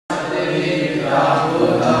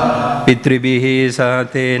Pitribihi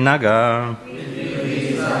sahate naga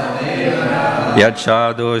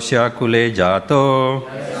Yachadosya kule jato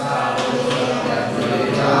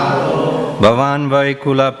Bhavan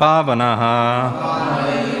Vaikula Pavanaha.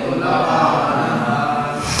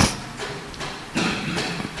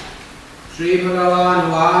 Sri Bhagavan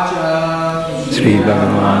Vacha. Sri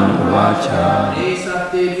Bhagavan Vacha.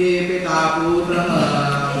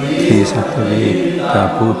 Sri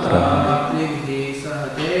Sattva Putra.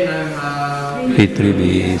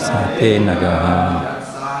 Pitribi Sate Nagaha.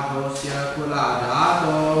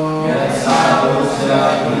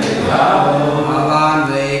 Bhavan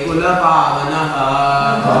Vaikula Pavanaha.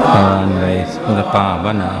 Bhavan Vaikula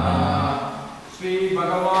Pavanaha. Sri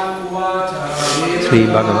Bhagavan Vacha. Sri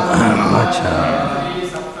Bhagavan Vacha.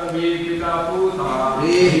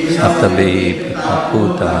 Saptabi Pita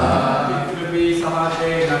Puta. Pitribi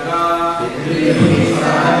Sahate Naga.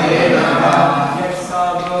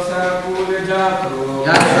 Yasadosya Kule Jato.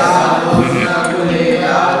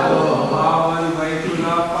 Bhavan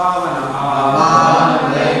Vaikula Pavanaha.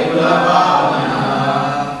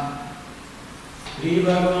 Sri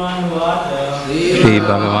Bhagavan Vacha. Sri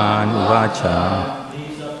Bhagavan Vacha.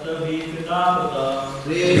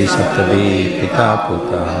 Sri Saptavi Pita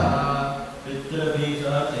Puta.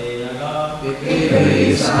 Pitribi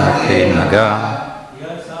Sate Naga.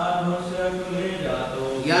 Yasadosya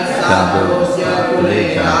Kule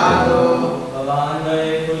Jato. Bhavan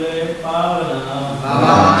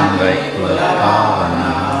Vaikula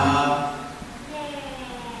Pavanaha.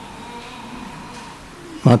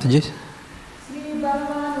 Mataji.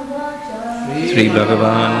 Sri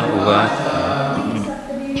Bhagavan Vacha.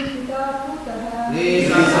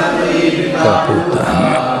 Pita Puta.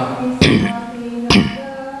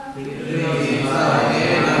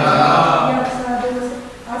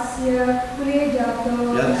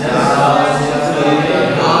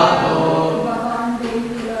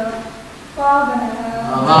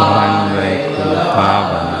 Bhavan Vaikula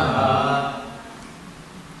Pavanaha.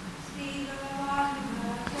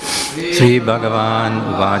 Sri Bhagavan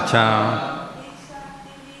Vacha.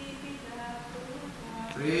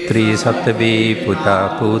 Tri Saptavi Puta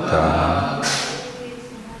Puta.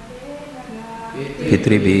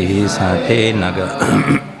 Pitribihi Sate Naga.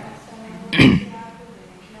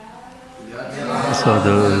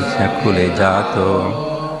 Yasodosya Kule Jato.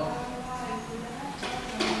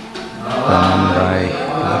 Bhavan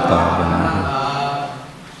Vaikula Pavanaha.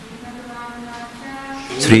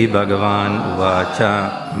 Sri Bhagavan Vacha.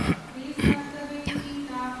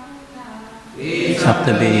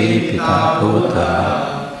 Saptavi Pita Puta.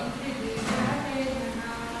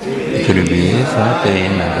 Pitribihi Sate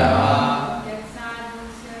Naga.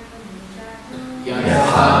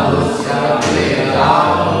 Yasodosya Kule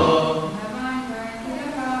Jato.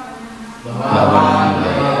 Bhavan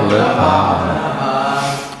Vaikula Pavanaha.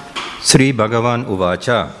 Sri Bhagavan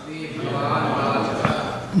Uvacha.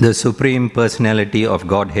 The Supreme Personality of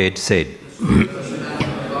Godhead said,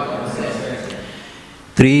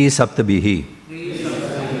 Three Saptabihi,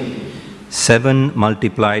 7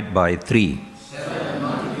 multiplied by 3.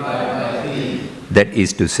 That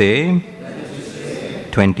is to say,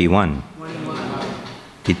 21.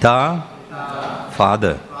 Pita,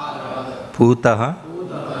 Father. Putaha,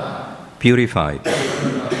 purified.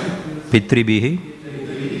 Pitribihi,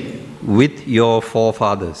 with your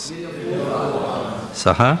forefathers.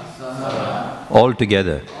 Saha, all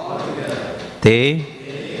together. Te,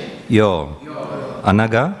 your.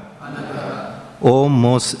 Anaga, O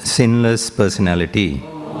most sinless personality.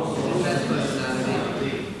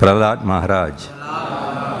 Prahlad Maharaj.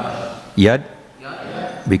 Yad,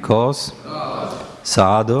 because.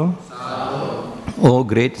 Sadhu, O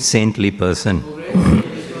great saintly person.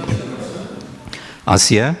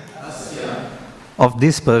 Asya, of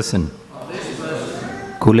this person.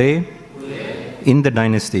 Kule, in the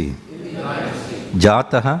dynasty.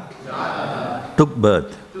 Jataha, took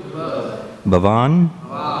birth. Bhavan,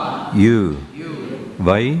 you.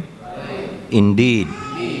 Vai, indeed.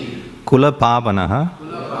 Kula Pavanaha,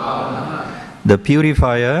 the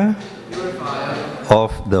purifier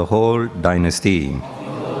of the whole dynasty.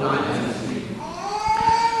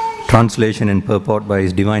 Translation and purport by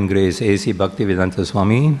His Divine Grace A.C. Bhaktivedanta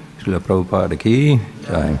Swami, Srila Prabhupada Ki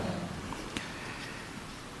Jai.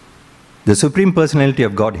 The Supreme Personality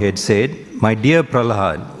of Godhead said, My dear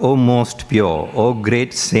Prahlad, O most pure, O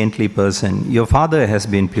great saintly person, your father has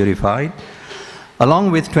been purified,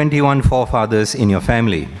 along with 21 forefathers in your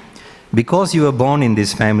family. Because you were born in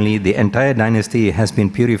this family, the entire dynasty has been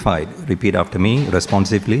purified. Repeat after me,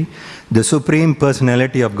 responsively. The Supreme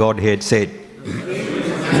Personality of Godhead said,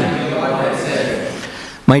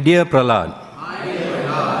 My dear Prahlad,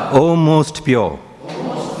 O most pure,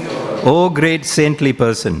 O great saintly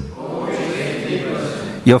person,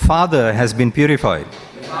 your father has been purified,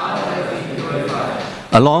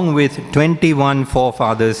 along with 21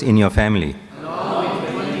 forefathers in your family.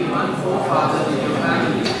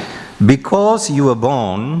 Because you were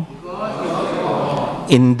born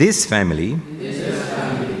in this family,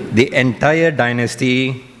 the entire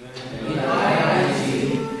dynasty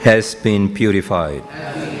has been purified.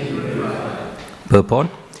 Purport.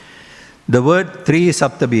 The word Tri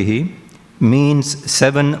Saptabihi means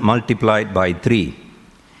 7 multiplied by 3.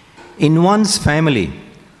 In one's family,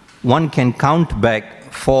 one can count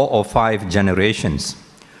back 4 or 5 generations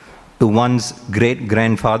to one's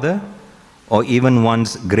great-grandfather or even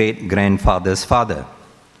one's great-grandfather's father.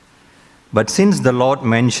 But since the Lord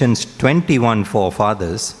mentions 21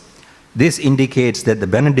 forefathers, this indicates that the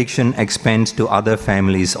benediction extends to other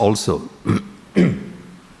families also.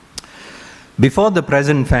 Before the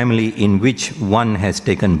present family in which one has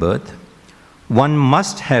taken birth, one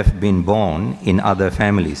must have been born in other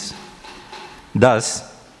families. Thus,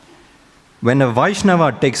 when a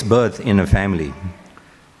Vaishnava takes birth in a family,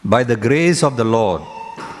 by the grace of the Lord,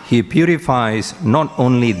 he purifies not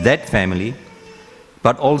only that family,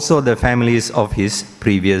 but also the families of his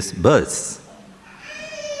previous births.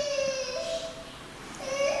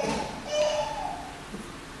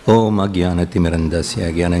 Om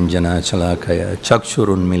Agyanatimirandasya Gyananjana Chalakaya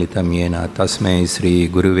Chakshurunmilitam Yena Tasmai Sri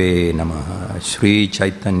Guruve Namaha Sri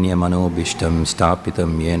Chaitanya Manobishtam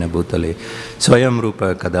Stapitam Yena Bhutale Swayam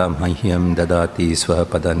Rupa Kadam Mahyam Dadati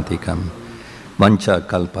Swapadantikam Vancha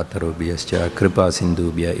Kalpatarubhyascha Kripa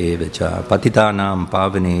Sindhubhya Evacha Patitanam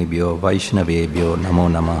Pavanebhyo Vaishnavebhyo Namo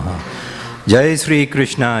Namaha Jai Sri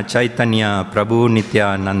Krishna Chaitanya Prabhu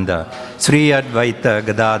Nityananda Sri Advaita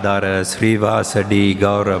Gadadhara Sri Vasadi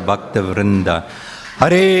Gaura Bhakta Vrinda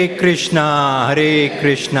Hare Krishna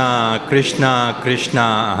Krishna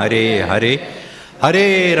Krishna Hare Hare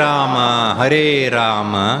Hare Rama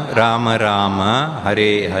Rama Rama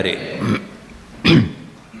Hare Hare.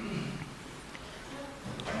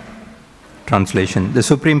 Translation. The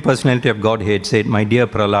Supreme Personality of Godhead said, My dear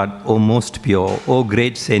Prahlad, O most pure, O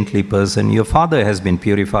great saintly person, your father has been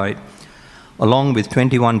purified, along with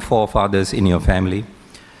 21 forefathers in your family.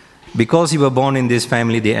 Because you were born in this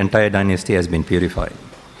family, the entire dynasty has been purified.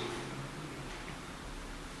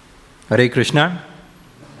 Hare Krishna.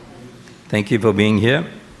 Thank you for being here.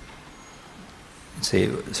 It's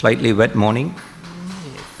a slightly wet morning,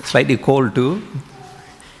 slightly cold too.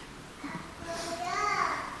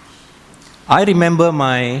 I remember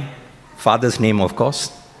my father's name, of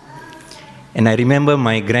course, and I remember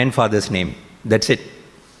my grandfather's name. That's it.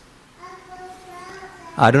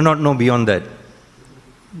 I do not know beyond that.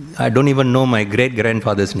 I don't even know my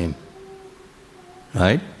great-grandfather's name.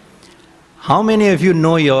 Right? How many of you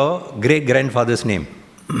know your great-grandfather's name?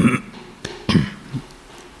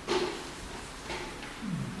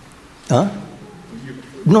 Huh?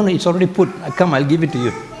 No, it's already put. Come, I'll give it to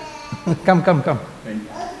you. Come.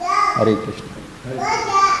 Hare Krishna.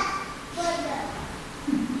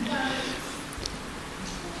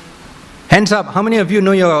 Hands up. How many of you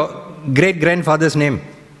know your great-grandfather's name?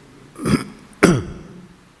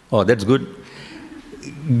 Oh, that's good.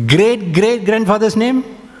 Great-great-grandfather's name?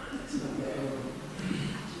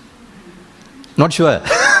 Not sure.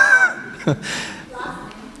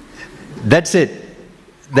 That's it.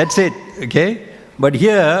 Okay? But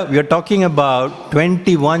here we are talking about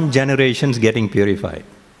 21 generations getting purified.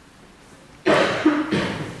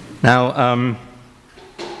 Now,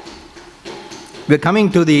 we're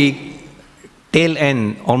coming to the tail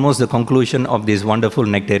end, almost the conclusion of this wonderful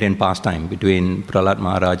nectarian pastime between Prahlad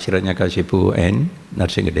Maharaj, Hiranyakashipu and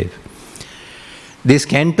Nrsingadev. This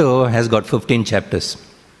canto has got 15 chapters.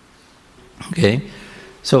 Okay?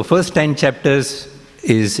 So first 10 chapters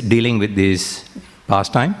is dealing with this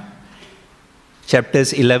pastime.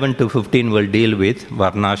 Chapters 11 to 15 will deal with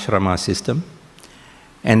Varnashrama system.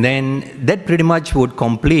 And then that pretty much would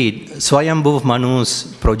complete Swayambhuv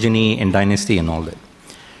Manu's progeny and dynasty and all that.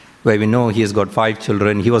 Where we know he has got 5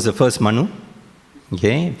 children. He was the first Manu.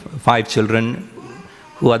 Okay, 5 children.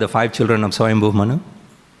 Who are the 5 children of Swayambhuv Manu?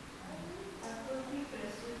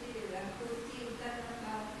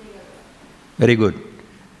 Very good.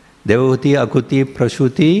 Devahuti, Akuti,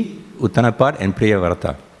 Prasuti, Uttanapat and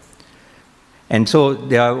Priyavrata. And so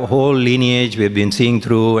their whole lineage we've been seeing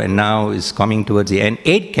through and now is coming towards the end.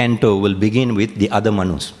 8th canto will begin with the other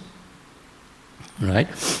Manus. Right?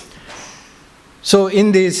 So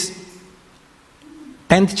in this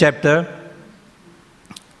 10th chapter,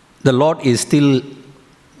 the Lord is still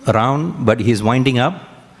around, but he is winding up.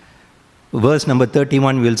 Verse number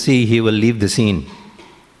 31, we'll see he will leave the scene.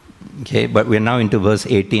 Okay, but we're now into verse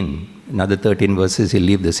 18. Another 13 verses, he'll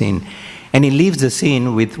leave the scene. And he leaves the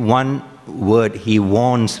scene with one word. He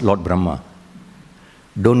warns Lord Brahma.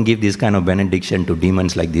 Don't give this kind of benediction to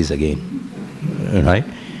demons like this again. Right?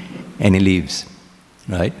 And he leaves.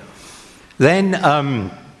 Right?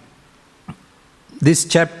 Then this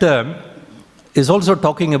chapter is also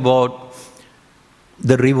talking about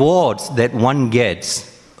the rewards that one gets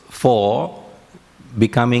for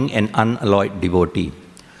becoming an unalloyed devotee.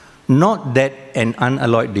 Not that an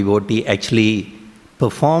unalloyed devotee actually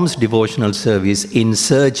performs devotional service in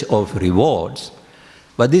search of rewards,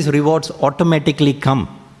 but these rewards automatically come.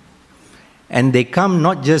 And they come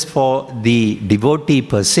not just for the devotee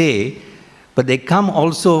per se, but they come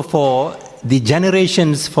also for the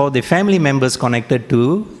generations, for the family members connected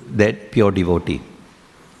to that pure devotee.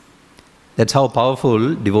 That's how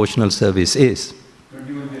powerful devotional service is.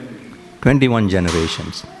 21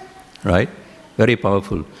 generations, right? Very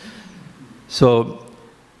powerful. So,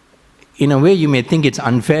 in a way you may think it's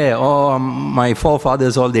unfair. Oh, my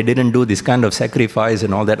forefathers, they didn't do this kind of sacrifice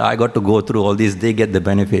and all that. I got to go through all this, they get the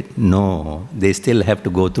benefit. No, they still have to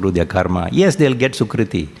go through their karma. Yes, they'll get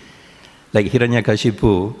Sukriti. Like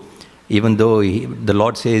Hiranyakashipu, even though the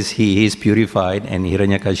Lord says he is purified and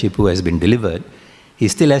Hiranyakashipu has been delivered, he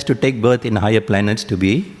still has to take birth in higher planets to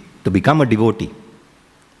become a devotee.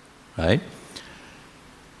 Right?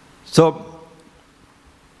 So,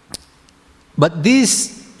 but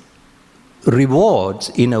these rewards,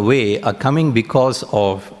 in a way, are coming because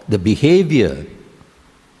of the behavior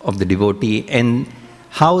of the devotee and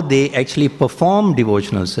how they actually perform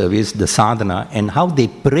devotional service, the sadhana, and how they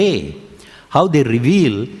pray, how they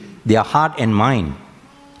reveal their heart and mind.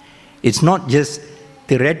 It's not just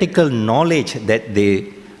theoretical knowledge that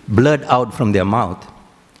they blurt out from their mouth,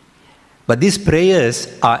 but these prayers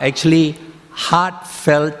are actually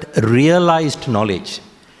heartfelt, realized knowledge.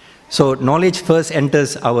 So knowledge first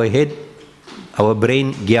enters our head, our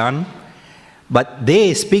brain, Gyan, but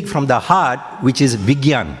they speak from the heart, which is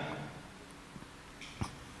Vigyan.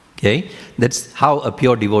 Okay? That's how a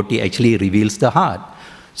pure devotee actually reveals the heart.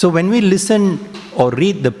 So when we listen or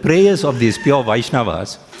read the prayers of these pure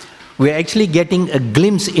Vaishnavas, we're actually getting a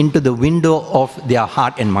glimpse into the window of their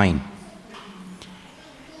heart and mind.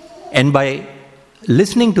 And by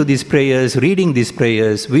listening to these prayers, reading these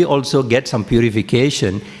prayers, we also get some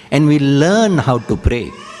purification and we learn how to pray.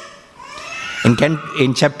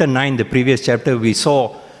 In chapter 9, the previous chapter, we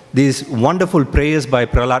saw these wonderful prayers by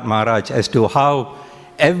Prahlad Maharaj as to how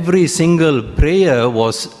every single prayer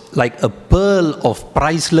was like a pearl of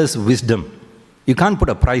priceless wisdom. You can't put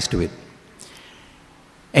a price to it.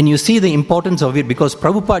 And you see the importance of it because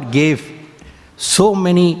Prabhupada gave so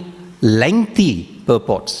many lengthy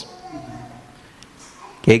purports.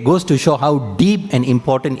 Okay, it goes to show how deep and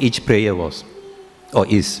important each prayer was or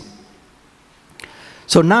is.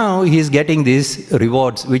 So now he is getting these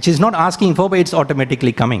rewards, which is not asking for, but it's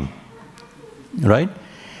automatically coming. Right?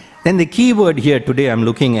 Then the key word here today I'm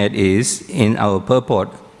looking at is, in our purport,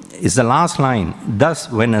 is the last line.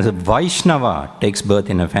 Thus, when a Vaishnava takes birth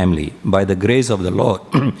in a family, by the grace of the Lord,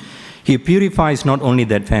 he purifies not only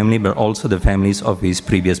that family, but also the families of his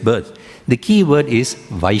previous birth. The key word is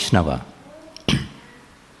Vaishnava.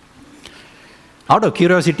 Out of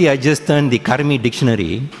curiosity, I just turned the Karmi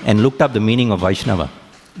dictionary and looked up the meaning of Vaishnava,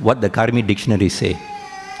 what the Karmi dictionary say.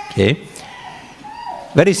 Okay?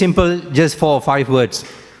 Very simple, just 4 or 5 words.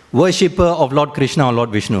 Worshipper of Lord Krishna or Lord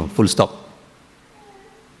Vishnu, full stop.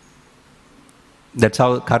 That's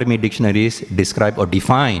how Karmi dictionaries describe or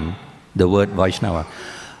define the word Vaishnava.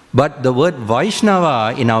 But the word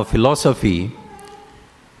Vaishnava in our philosophy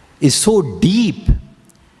is so deep,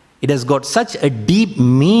 it has got such a deep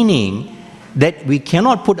meaning that we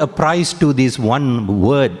cannot put a price to this one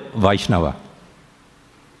word Vaishnava.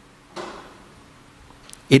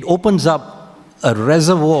 It opens up a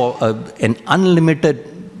reservoir, an unlimited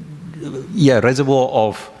reservoir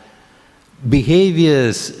of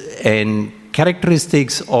behaviors and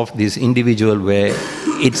characteristics of this individual where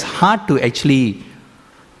it's hard to actually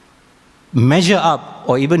measure up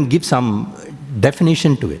or even give some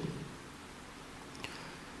definition to it.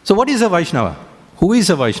 So what is a Vaishnava? Who is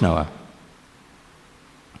a Vaishnava?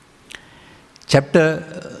 Chapter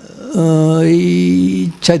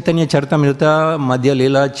Chaitanya Charitamrita Madhya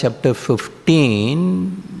Leela, chapter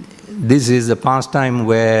 15. This is the pastime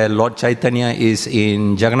where Lord Chaitanya is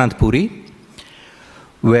in Jagannath Puri,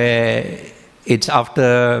 where it's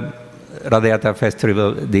after Radha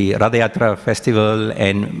festival, the Radha festival,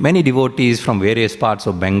 and many devotees from various parts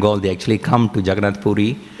of Bengal, they actually come to Jagannath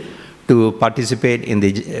Puri to participate in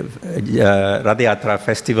the Radha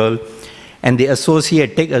festival. And they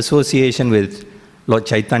take association with Lord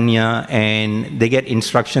Chaitanya, and they get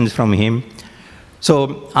instructions from him.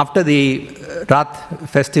 So after the Rath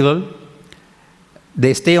festival,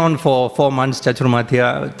 they stay on for 4 months,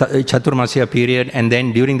 Chaturmasya period, and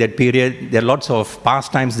then during that period, there are lots of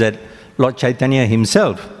pastimes that Lord Chaitanya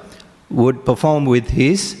himself would perform with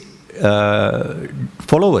his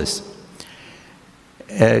followers.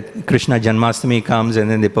 Krishna Janmashtami comes, and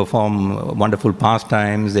then they perform wonderful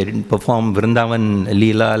pastimes. They perform Vrindavan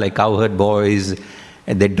Leela, like cowherd boys,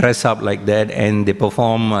 and they dress up like that, and they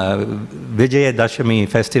perform Vijaya Dashami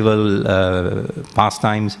festival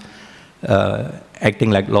pastimes,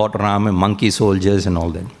 acting like Lord Ram and monkey soldiers and all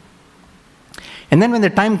that. And then when the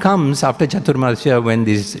time comes after Chaturmasya, when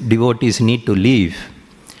these devotees need to leave,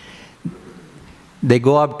 they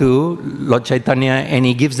go up to Lord Chaitanya and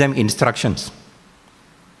he gives them instructions.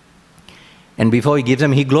 And before he gives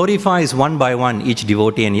them, he glorifies one by one each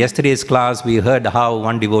devotee. In yesterday's class, we heard how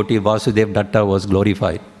one devotee, Vasudev Datta, was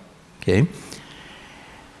glorified. Okay.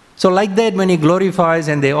 So like that, when he glorifies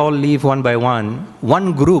and they all leave one by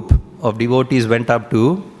one group of devotees went up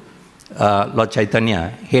to Lord Chaitanya,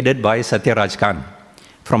 headed by Satyaraj Khan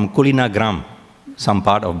from Kulina Gram, some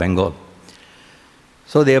part of Bengal.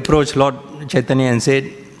 So they approached Lord Chaitanya and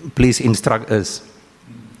said, please instruct us.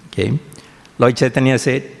 Okay. Lord Chaitanya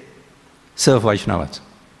said, serve Vaishnavas.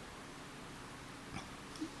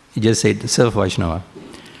 He just said, serve Vaishnava.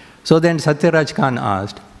 So then Satyaraj Khan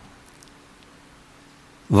asked,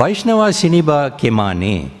 Vaishnava Shiniba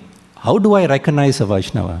Kemane, how do I recognize a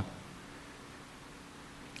Vaishnava?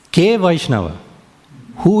 Ke Vaishnava,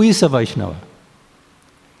 who is a Vaishnava?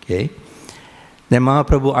 Okay. Then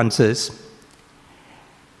Mahaprabhu answers,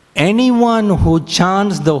 anyone who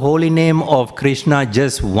chants the holy name of Krishna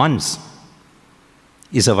just once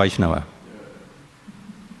is a Vaishnava.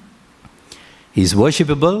 He is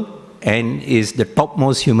worshipable and is the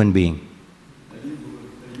topmost human being.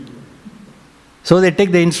 So they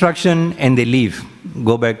take the instruction and they leave,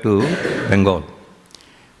 go back to Bengal.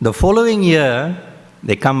 The following year,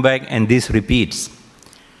 they come back and this repeats.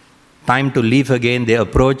 Time to leave again, they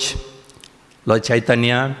approach Lord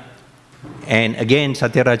Chaitanya, and again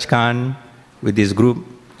Satyaraj Khan with his group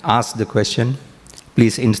asks the question,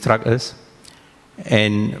 please instruct us.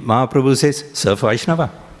 And Mahaprabhu says, serve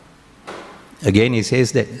Vaishnava. Again he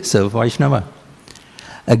says that, serve Vaishnava.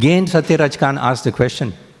 Again Satyaraj Khan asks the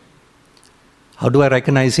question, how do I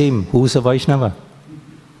recognize him? Who is a Vaishnava?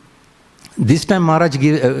 This time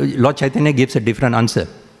Lord Chaitanya gives a different answer.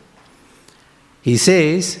 He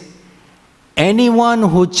says, anyone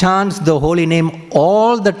who chants the holy name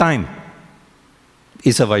all the time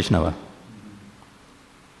is a Vaishnava.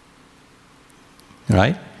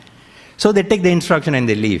 Right? So they take the instruction and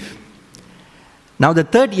they leave. Now the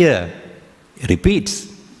third year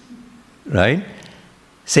repeats. Right?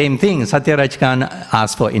 Same thing. Satyaraj Khan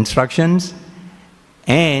asks for instructions,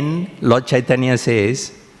 and Lord Chaitanya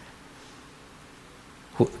says,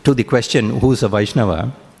 to the question, who is a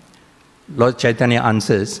Vaishnava? Lord Chaitanya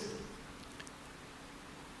answers,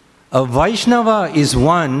 a Vaishnava is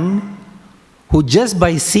one who just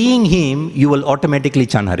by seeing him, you will automatically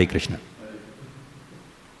chant Hare Krishna.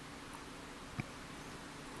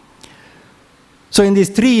 So in these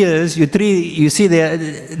 3 years, you see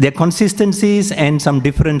there are consistencies and some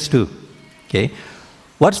difference too. Okay?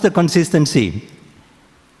 What's the consistency?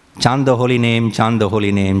 Chant the holy name, chant the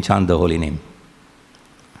holy name, chant the holy name.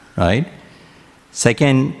 Right?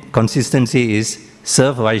 Second consistency is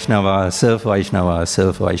serve Vaishnava, serve Vaishnava,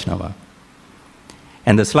 serve Vaishnava.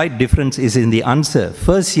 And the slight difference is in the answer.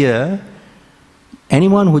 First year,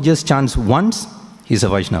 anyone who just chants once, he's a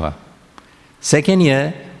Vaishnava. Second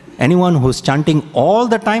year, anyone who's chanting all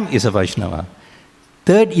the time is a Vaishnava.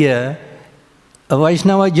 Third year, a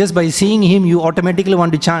Vaishnava, just by seeing him, you automatically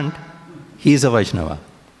want to chant, he is a Vaishnava.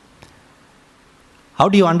 How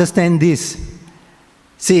do you understand this?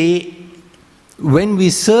 See, when we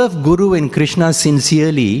serve Guru and Krishna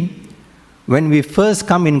sincerely, when we first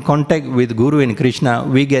come in contact with Guru and Krishna,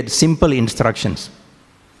 we get simple instructions.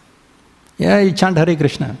 Yeah, you chant Hare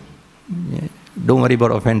Krishna. Yeah, don't worry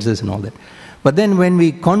about offenses and all that. But then when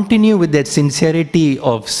we continue with that sincerity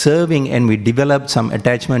of serving and we develop some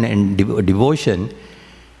attachment and devotion,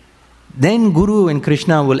 then Guru and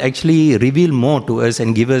Krishna will actually reveal more to us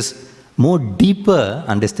and give us more deeper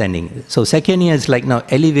understanding. So second year is like now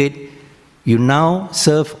elevate, you now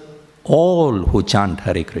serve all who chant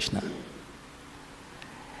Hare Krishna.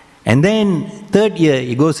 And then third year,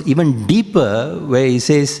 he goes even deeper where he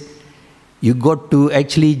says, you got to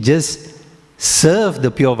actually just serve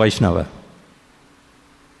the pure Vaishnava.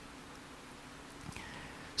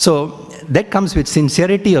 So that comes with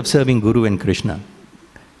sincerity of serving Guru and Krishna.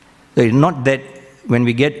 So it's not that when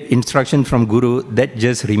we get instruction from Guru, that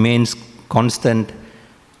just remains constant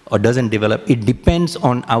or doesn't develop. It depends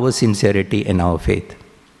on our sincerity and our faith.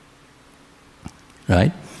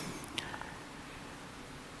 Right?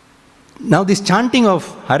 Now this chanting of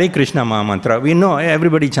Hare Krishna Maha Mantra, we know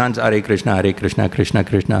everybody chants Hare Krishna, Krishna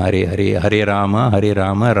Krishna, Hare Hare, Hare Rama,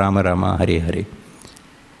 Rama Rama, Hare Hare.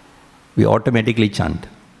 We automatically chant.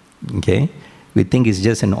 Okay? We think it's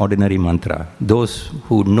just an ordinary mantra. Those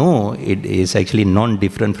who know it is actually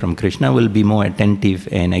non-different from Krishna will be more attentive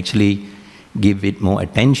and actually give it more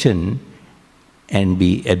attention and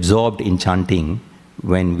be absorbed in chanting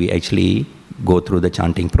when we actually go through the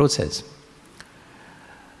chanting process.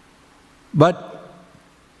 But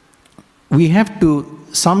we have to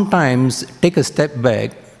sometimes take a step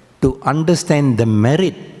back to understand the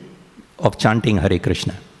merit of chanting Hare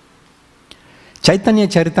Krishna. Chaitanya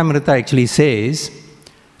Charitamrita actually says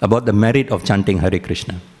about the merit of chanting Hare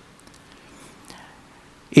Krishna.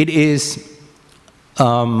 It is,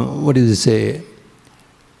 what does it say?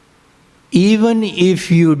 Even if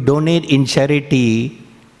you donate in charity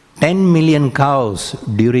 10 million cows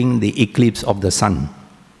during the eclipse of the sun,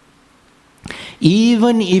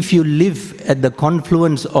 even if you live at the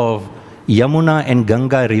confluence of Yamuna and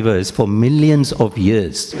Ganga rivers for millions of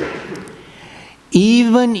years,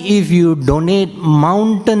 even if you donate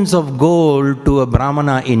mountains of gold to a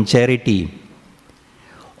Brahmana in charity,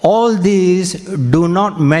 all these do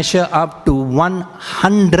not measure up to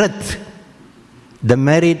 1/100th the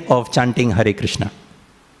merit of chanting Hare Krishna.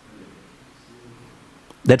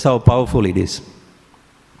 That's how powerful it is.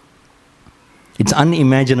 It's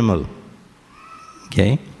unimaginable.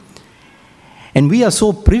 Okay? And we are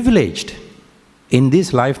so privileged in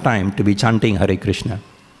this lifetime to be chanting Hare Krishna.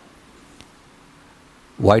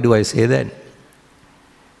 Why do I say that?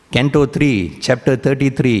 Canto 3, chapter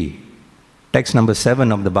 33, text number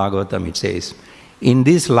 7 of the Bhagavatam, it says, in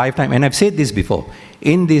this lifetime, and I've said this before,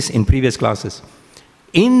 in previous classes,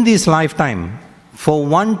 in this lifetime, for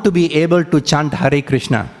one to be able to chant Hare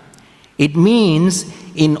Krishna, it means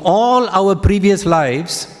in all our previous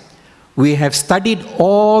lives, we have studied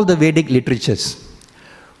all the Vedic literatures.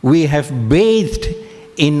 We have bathed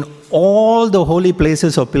in all the holy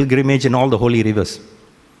places of pilgrimage and all the holy rivers.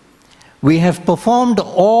 We have performed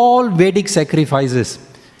all Vedic sacrifices.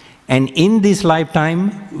 And in this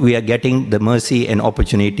lifetime, we are getting the mercy and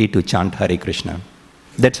opportunity to chant Hare Krishna.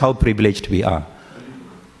 That's how privileged we are.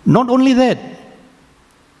 Not only that,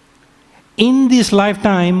 in this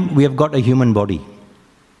lifetime, we have got a human body,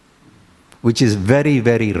 which is very,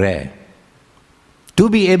 very rare, to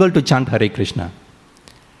be able to chant Hare Krishna.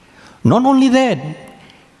 Not only that,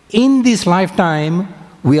 in this lifetime,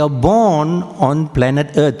 we are born on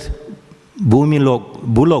planet Earth,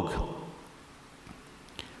 Bulok.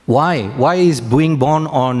 Why? Why is being born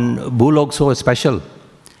on Bulok so special?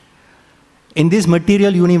 In this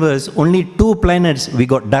material universe, only 2 planets we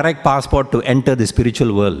got direct passport to enter the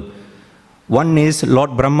spiritual world. One is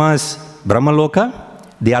Lord Brahma's Brahmaloka,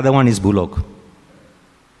 the other one is Bulok.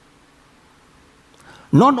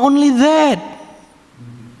 Not only that,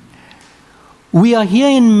 we are here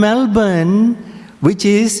in Melbourne, which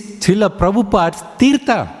is Srila Prabhupada's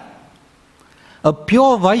Tirtha. A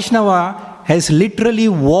pure Vaishnava has literally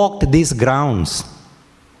walked these grounds.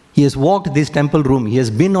 He has walked this temple room. He has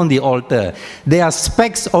been on the altar. There are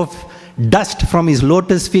specks of dust from his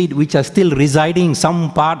lotus feet which are still residing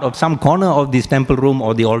some part of some corner of this temple room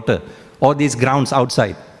or the altar or these grounds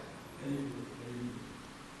outside.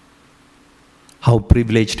 How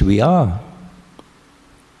privileged we are.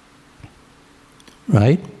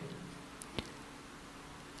 Right?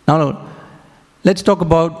 Now, let's talk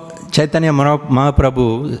about Chaitanya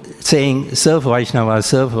Mahaprabhu saying, serve Vaishnava,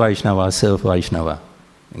 serve Vaishnava, serve Vaishnava.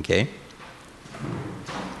 Okay?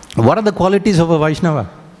 What are the qualities of a Vaishnava?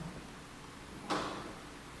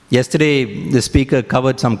 Yesterday, the speaker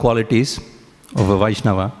covered some qualities of a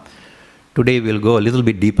Vaishnava. Today, we'll go a little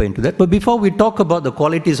bit deeper into that. But before we talk about the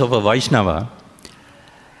qualities of a Vaishnava,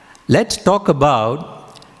 let's talk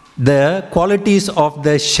about the qualities of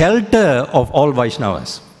the shelter of all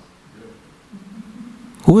Vaishnavas.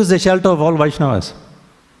 Who is the shelter of all Vaishnavas?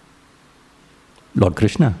 Lord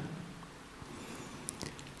Krishna.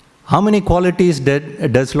 How many qualities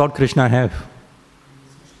does Lord Krishna have?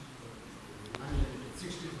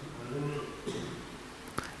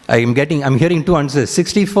 I'm hearing 2 answers,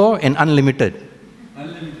 64 and unlimited.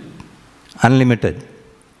 Unlimited.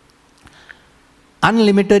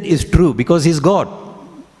 Unlimited is true because he's God.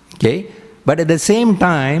 Okay? But at the same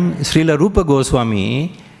time, Srila Rupa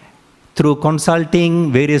Goswami through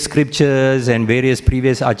consulting various scriptures and various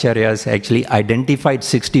previous acharyas, actually identified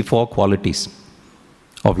 64 qualities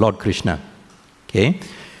of Lord Krishna. Okay?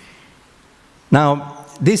 Now,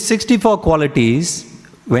 these 64 qualities,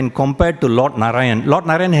 when compared to Lord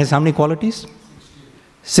Narayan has how many qualities?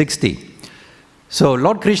 60. So,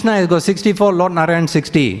 Lord Krishna has got 64, Lord Narayan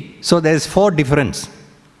 60. So, there's 4 difference.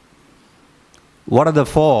 What are the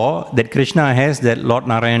 4 that Krishna has that Lord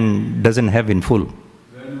Narayan doesn't have in full?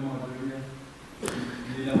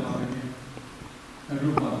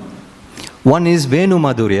 One is Venu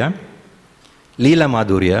Madhurya, Leela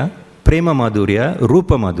Madhurya, Prema Madhurya,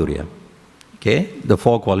 Rupa Madhurya. Okay, the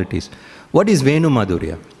 4 qualities. What is Venu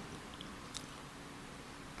Madhurya?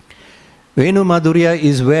 Venu Madhurya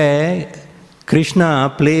is where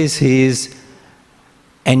Krishna plays his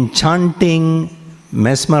enchanting,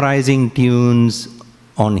 mesmerizing tunes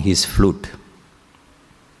on his flute.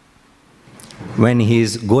 When he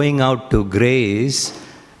is going out to graze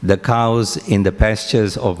the cows in the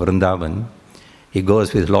pastures of Vrindavan, he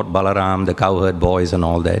goes with Lord Balaram, the cowherd boys and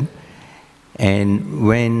all that. And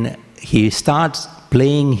when he starts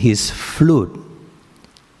playing his flute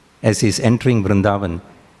as he's entering Vrindavan,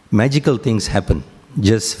 magical things happen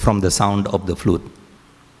just from the sound of the flute.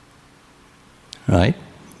 Right?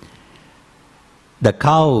 The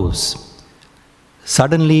cows,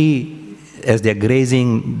 suddenly, as they're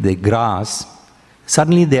grazing the grass,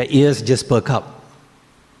 suddenly their ears just perk up.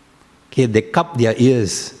 Okay, they cup their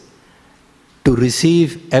ears to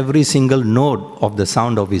receive every single note of the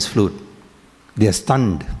sound of his flute. They are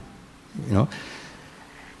stunned, you know.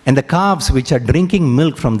 And the calves which are drinking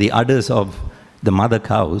milk from the udders of the mother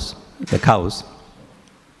cows,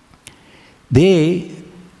 they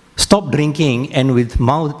stop drinking, and with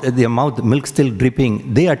their mouth milk still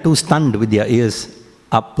dripping, they are too stunned with their ears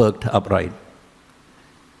perked upright.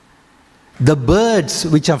 The birds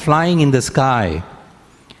which are flying in the sky,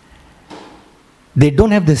 they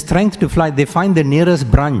don't have the strength to fly. They find the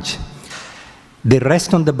nearest branch. They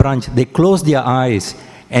rest on the branch. They close their eyes,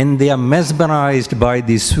 and they are mesmerized by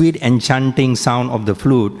the sweet, enchanting sound of the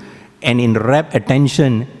flute. And in rapt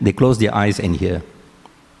attention, they close their eyes and hear.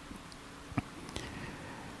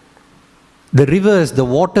 The rivers, the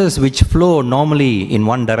waters which flow normally in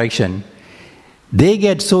one direction, they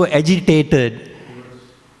get so agitated,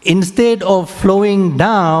 instead of flowing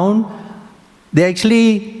down, they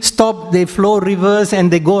actually stop, they flow reverse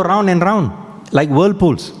and they go round and round like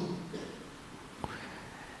whirlpools.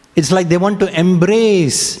 It's like they want to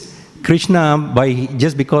embrace Krishna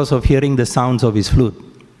just because of hearing the sounds of his flute.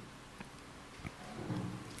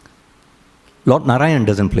 Lord Narayan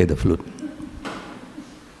doesn't play the flute.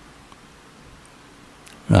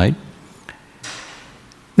 Right?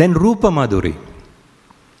 Then Rupa Madhuri.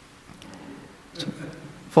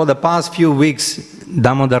 For the past few weeks,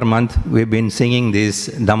 Damodar month, we've been singing this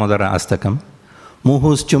Damodara Astakam.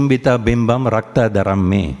 Muhus Chumbita Bimbam Rakta Dharam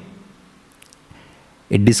Me.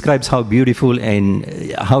 It describes how beautiful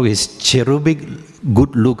and how his cherubic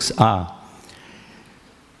good looks are.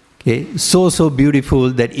 Okay? So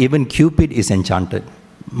beautiful that even Cupid is enchanted.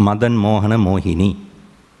 Madan Mohana Mohini.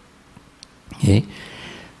 Okay?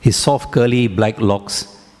 His soft curly black locks,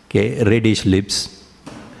 okay, reddish lips.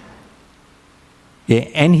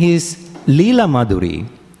 Okay? And his Leela Madhuri,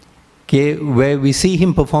 okay, where we see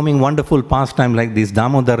him performing wonderful pastime like this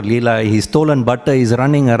Damodar Leela, his stolen butter is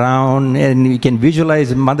running around, and you can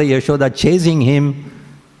visualize Mother Yashoda chasing him,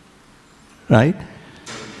 right?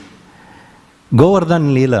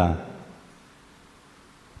 Govardhan Leela,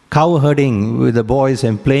 cow herding with the boys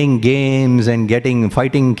and playing games and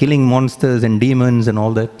fighting, killing monsters and demons and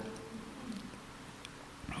all that.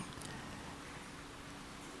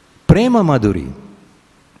 Prema Madhuri.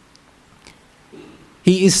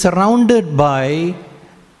 He is surrounded by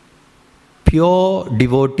pure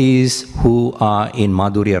devotees who are in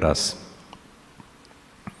Madhurya Ras.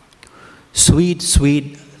 Sweet,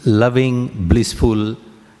 sweet, loving, blissful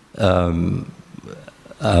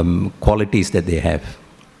qualities that they have.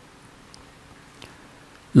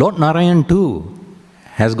 Lord Narayan too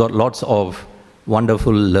has got lots of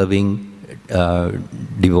wonderful, loving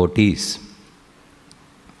devotees.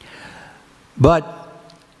 But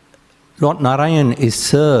Lord Narayan is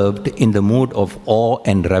served in the mood of awe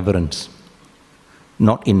and reverence,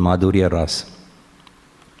 not in Madhurya Ras.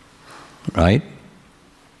 Right?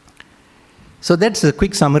 So that's a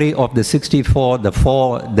quick summary of the 64, the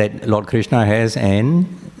 4 that Lord Krishna has, and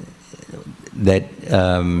that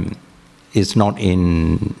is not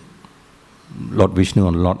in Lord Vishnu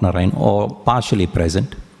or Lord Narayan, or partially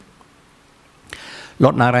present.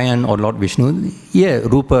 Lord Narayan or Lord Vishnu, yeah,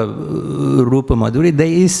 Rupa Madhuri,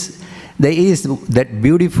 there is that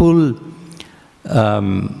beautiful,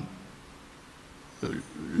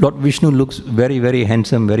 Lord Vishnu looks very, very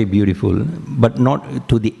handsome, very beautiful, but not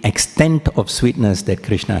to the extent of sweetness that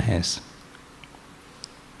Krishna has.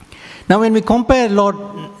 Now when we compare Lord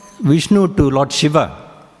Vishnu to Lord Shiva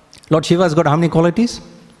has got how many qualities?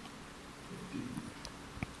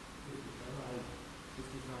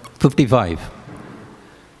 55.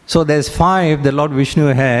 So there's 5 that Lord Vishnu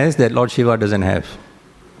has that Lord Shiva doesn't have,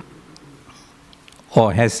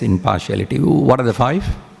 or has in partiality. What are the 5?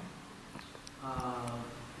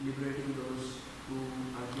 Liberating those who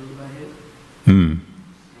are killed by him, Hmm. and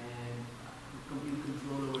complete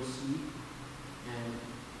control over sleep and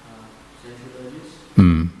sensual urges,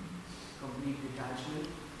 Hmm. complete detachment,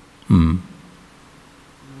 Hmm.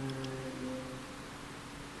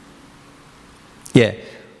 Yeah.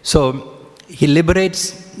 So he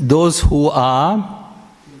liberates those who are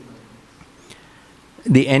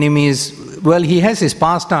the enemies. Well, he has his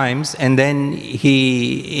pastimes, and then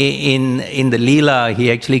he, in the Leela,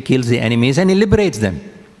 he actually kills the enemies and he liberates them.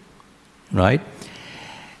 Right?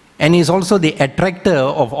 And he's also the attractor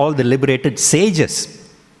of all the liberated sages.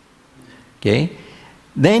 Okay?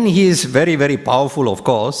 Then he is very, very powerful, of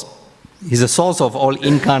course. He's the source of all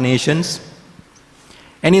incarnations.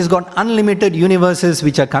 And he's got unlimited universes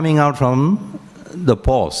which are coming out from the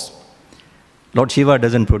pores. Lord Shiva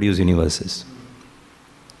doesn't produce universes.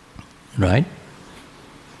 Right?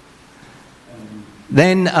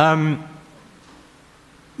 Then,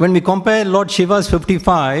 when we compare Lord Shiva's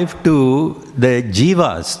 55 to the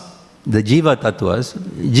Jivas, the Jiva Tattvas,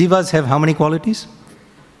 Jivas have how many qualities?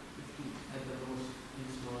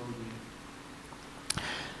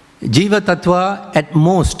 Jiva Tattva at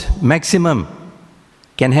most, maximum,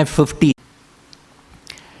 can have 50.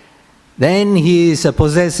 Then he is a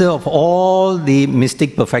possessor of all the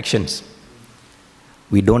mystic perfections.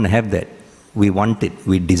 We don't have that. We want it.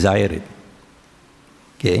 We desire it.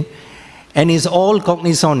 Okay? And he's all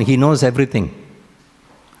cognizant. He knows everything.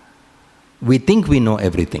 We think we know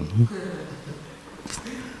everything.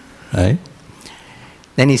 Right?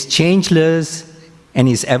 Then he's changeless and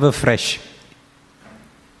he's ever fresh.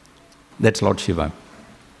 That's Lord Shiva.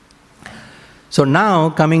 So now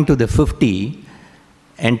coming to the 50,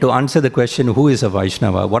 and to answer the question, who is a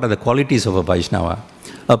Vaishnava? What are the qualities of a Vaishnava?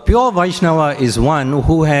 A pure Vaishnava is one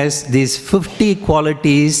who has these 50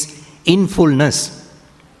 qualities in fullness.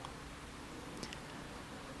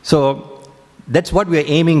 So that's what we are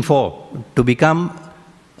aiming for, to become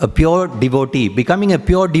a pure devotee. Becoming a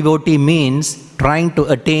pure devotee means trying to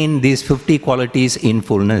attain these 50 qualities in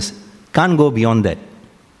fullness. Can't go beyond that.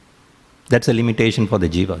 That's a limitation for the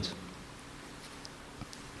jivas.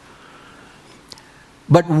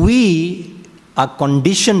 But we are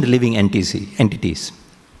conditioned living entities,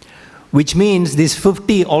 which means these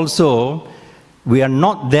 50 also, we are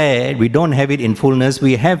not there, we don't have it in fullness,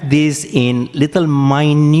 we have these in little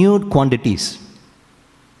minute quantities.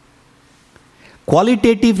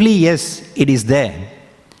 Qualitatively, yes, it is there.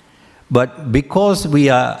 But because we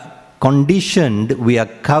are conditioned, we are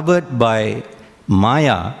covered by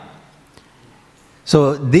Maya,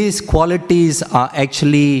 so these qualities are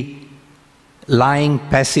actually lying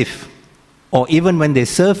passive, or even when they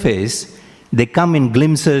surface, they come in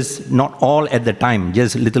glimpses, not all at the time,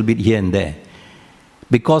 just a little bit here and there,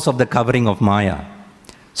 because of the covering of Maya.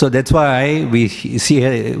 So that's why we see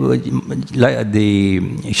here, the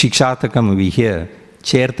Shikshatakam we hear,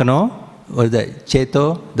 Chertano, or the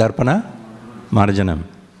Cheto Darpana Marjanam.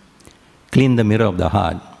 Clean the mirror of the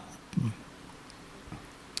heart.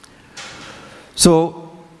 So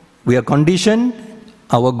we are conditioned.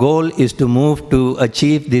 Our goal is to move to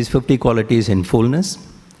achieve these 50 qualities in fullness,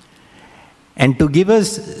 and to give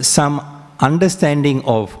us some understanding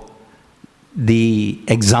of the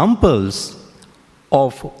examples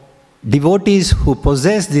of devotees who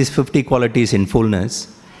possess these 50 qualities in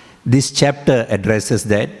fullness. This chapter addresses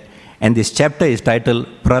that, and this chapter is titled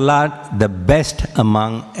Prahlad, the best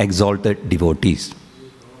among exalted devotees.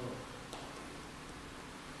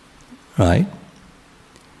 Right?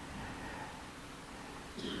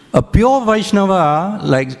 A pure Vaishnava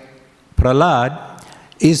like Prahlad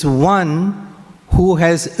is one who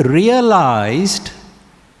has realized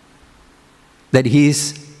that he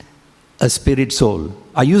is a spirit soul.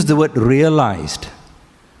 I use the word realized,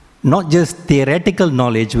 not just theoretical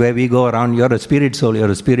knowledge where we go around, you're a spirit soul,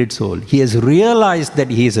 you're a spirit soul. He has realized that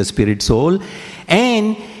he is a spirit soul,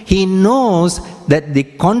 and he knows that the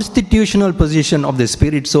constitutional position of the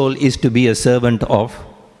spirit soul is to be a servant of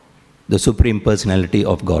the Supreme Personality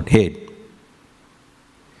of Godhead.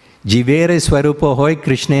 Jivere Swarupa Hoy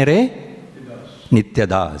Krishnere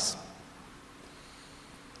Nityadas.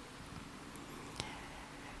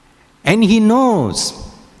 And he knows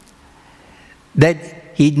that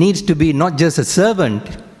he needs to be not just a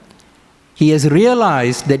servant, he has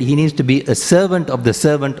realized that he needs to be a servant of the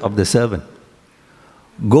servant of the servant.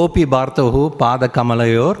 Gopi Bhartahu Pada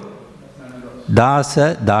Kamalayor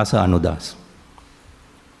Dasa Dasa Anudas.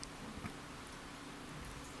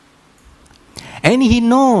 And he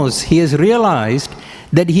knows, he has realized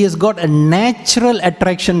that he has got a natural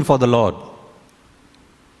attraction for the Lord.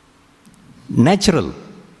 Natural.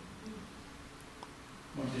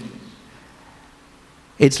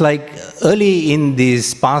 It's like early in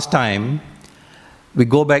this pastime, we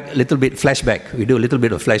go back a little bit, flashback. We do a little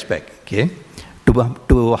bit of flashback, okay?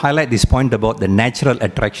 To highlight this point about the natural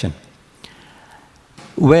attraction.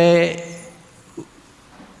 Where,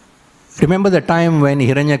 remember the time when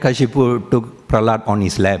Hiranyakashipu took Prahlad on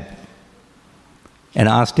his lap and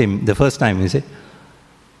asked him, the first time, he said,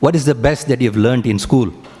 what is the best that you've learned in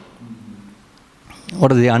school?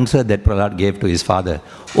 What is the answer that Prahlad gave to his father?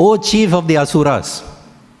 O chief of the Asuras,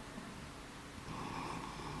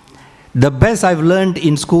 the best I've learned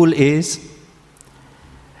in school is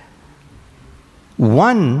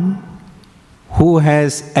one who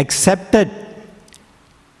has accepted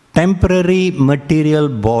temporary material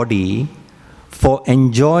body for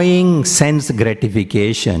enjoying sense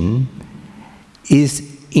gratification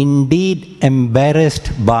is indeed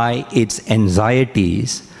embarrassed by its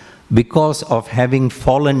anxieties because of having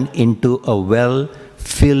fallen into a well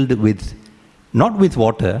filled with, not with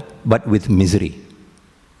water, but with misery.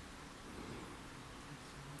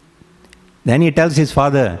 Then he tells his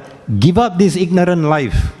father, give up this ignorant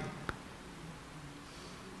life.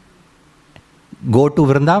 Go to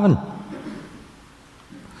Vrindavan.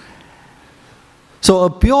 So a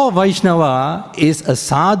pure Vaishnava is a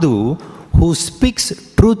sadhu who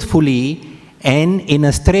speaks truthfully and in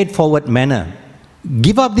a straightforward manner.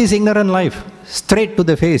 Give up this ignorant life, straight to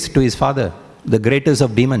the face to his father, the greatest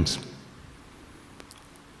of demons.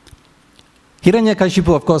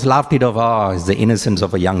 Hiranyakashipu, of course, laughed it off. It's the innocence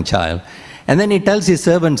of a young child. And then he tells his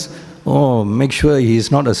servants, make sure he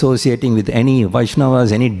is not associating with any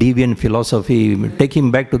Vaishnavas, any deviant philosophy. Take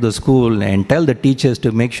him back to the school and tell the teachers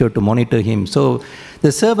to make sure to monitor him. So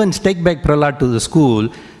the servants take back Prahlad to the school.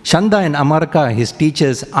 Shanda and Amarka, his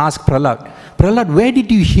teachers, ask Prahlad, where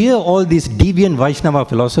did you hear all this deviant Vaishnava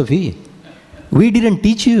philosophy? We didn't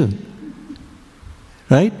teach you.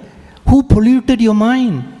 Right? Who polluted your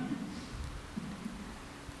mind?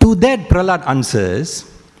 To that Prahlad answers,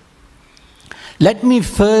 let me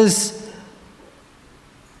first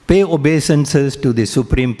pay obeisances to the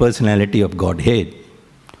Supreme Personality of Godhead,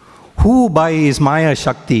 who by his Maya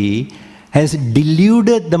Shakti has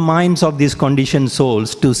deluded the minds of these conditioned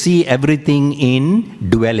souls to see everything in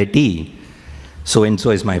duality. So and so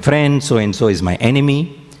is my friend, so and so is my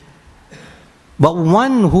enemy. But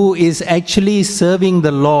one who is actually serving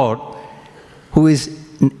the Lord, who is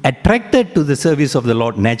attracted to the service of the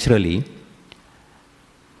Lord naturally,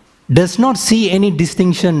 does not see any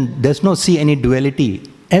distinction, does not see any duality.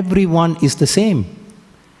 Everyone is the same.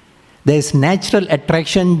 There is natural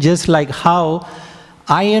attraction, just like how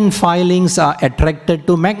iron filings are attracted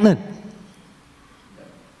to magnet.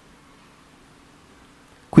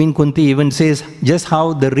 Queen Kunti even says just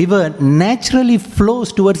how the river naturally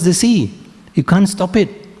flows towards the sea. You can't stop it.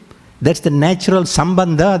 That's the natural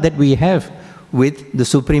sambandha that we have with the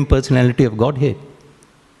Supreme Personality of Godhead.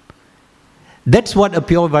 That's what a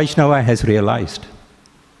pure Vaishnava has realized,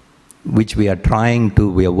 which we are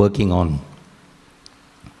working on.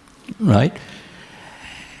 Right?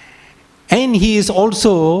 And he is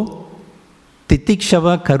also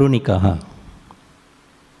Titikshava Karunikaha,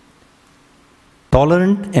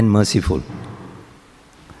 tolerant and merciful.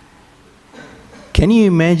 Can you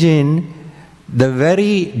imagine the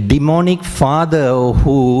very demonic father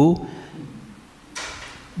who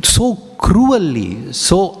so cruelly,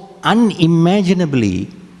 so unimaginably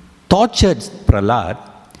tortured Prahlad,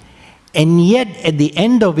 and yet at the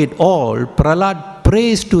end of it all, Prahlad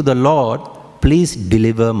prays to the Lord, please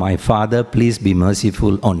deliver my father, please be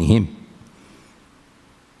merciful on him.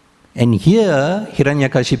 And here,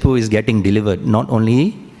 Hiranyakashipu is getting delivered. Not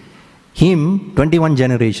only him, 21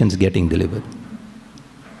 generations getting delivered.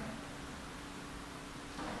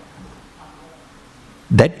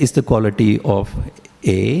 That is the quality of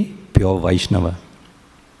a pure Vaishnava.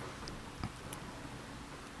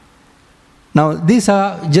 Now, these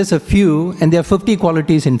are just a few, and there are 50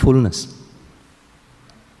 qualities in fullness.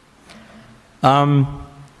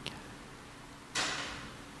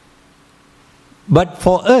 But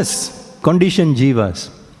for us, conditioned jivas,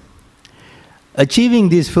 achieving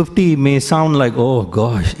these 50 may sound like, oh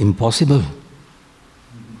gosh, impossible.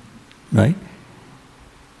 Right?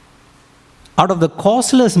 out of the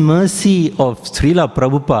causeless mercy of Srila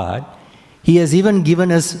Prabhupada, he has even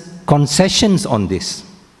given us concessions on this.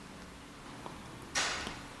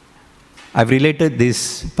 I've related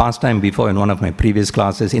this pastime before in one of my previous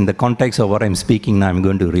classes. In the context of what I'm speaking now, I'm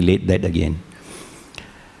going to relate that again.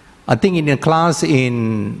 I think in a class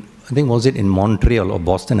was it in Montreal or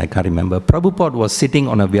Boston, I can't remember. Prabhupada was sitting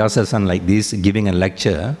on a Vyasasan like this, giving a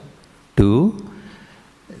lecture to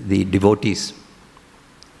the devotees.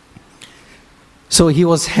 So he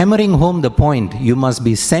was hammering home the point, you must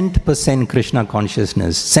be cent% Krishna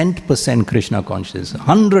consciousness, cent% Krishna consciousness,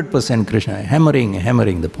 100% Krishna,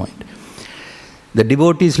 hammering the point. The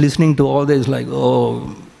devotees listening to all this like,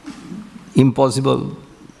 oh, impossible.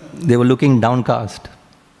 They were looking downcast.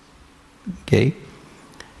 Okay.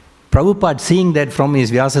 Prabhupada, seeing that from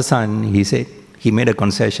his Vyasasan, he made a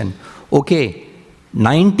concession. Okay,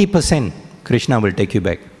 90% Krishna will take you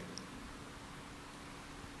back.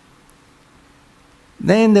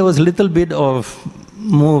 Then there was a little bit of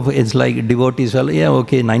move. It's like devotees, well, yeah,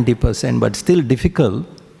 okay, 90%, but still difficult.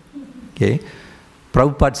 Okay.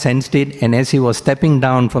 Prabhupada sensed it, and as he was stepping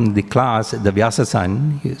down from the class, the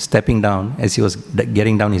Vyasasan, stepping down, as he was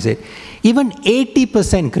getting down, he said, even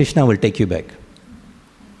 80% Krishna will take you back.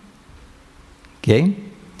 Okay?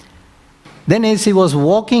 Then as he was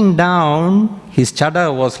walking down, his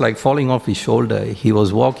chadar was like falling off his shoulder. He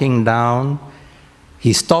was walking down,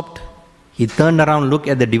 he stopped, he turned around, looked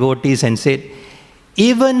at the devotees and said,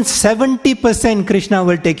 even 70% Krishna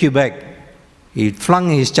will take you back. He flung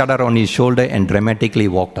his chadar on his shoulder and dramatically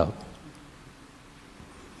walked out.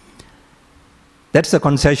 That's the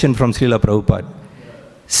concession from Srila Prabhupada.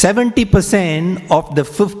 70% of the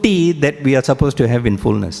 50 that we are supposed to have in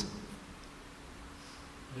fullness.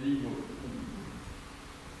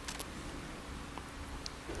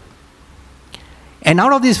 And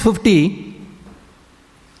out of these 50,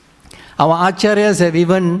 our acharyas have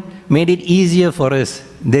even made it easier for us.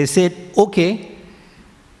 They said, okay,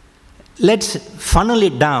 let's funnel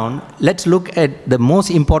it down. Let's look at the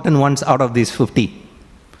most important ones out of these 50.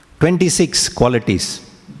 26 qualities.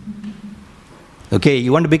 Okay,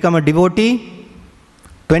 you want to become a devotee?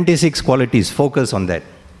 26 qualities. Focus on that.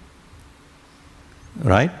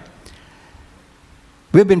 Right?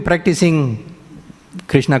 We've been practicing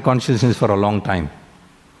Krishna consciousness for a long time.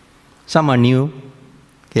 Some are new.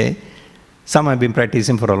 Okay? Some have been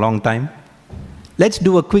practicing for a long time. Let's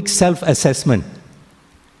do a quick self-assessment.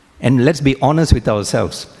 And let's be honest with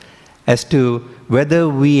ourselves as to whether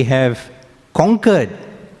we have conquered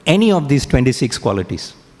any of these 26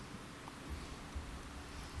 qualities.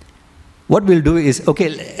 What we'll do is,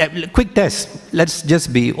 okay, quick test. Let's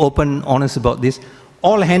just be open, honest about this.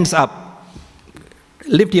 All hands up.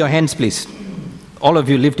 Lift your hands, please. All of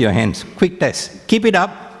you lift your hands. Quick test. Keep it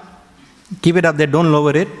up. Keep it up there. Don't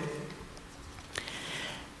lower it.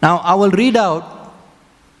 Now, I will read out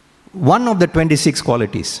one of the 26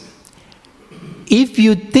 qualities. If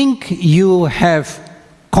you think you have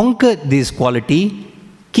conquered this quality,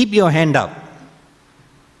 keep your hand up.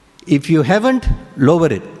 If you haven't,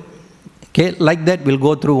 lower it. Okay, like that we'll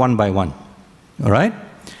go through one by one. All right?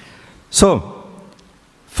 So,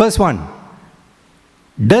 first one,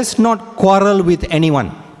 does not quarrel with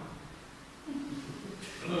anyone.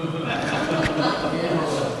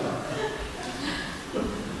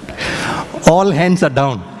 All hands are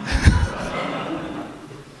down.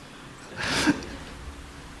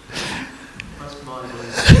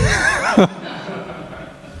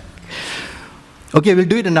 Okay, we'll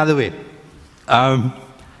do it another way.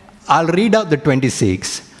 I'll read out the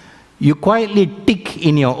 26. You quietly tick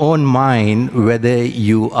in your own mind whether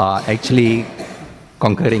you are actually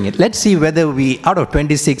conquering it. Let's see whether out of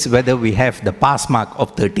 26, whether we have the pass mark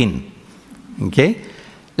of 13. Okay?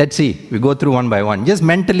 Let's see. We go through one by one. Just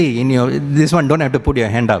mentally, this one, don't have to put your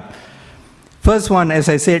hand up. First one, as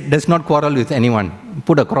I said, does not quarrel with anyone.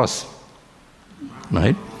 Put a cross.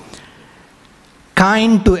 Right?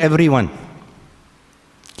 Kind to everyone.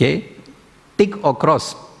 Okay? Tick or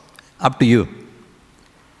cross. Up to you.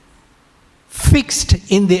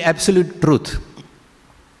 Fixed in the absolute truth.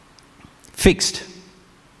 Fixed.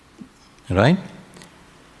 Right?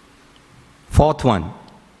 Fourth one.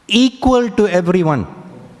 Equal to everyone.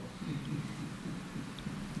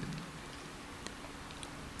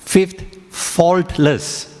 Fifth,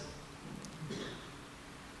 faultless.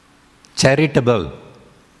 Charitable.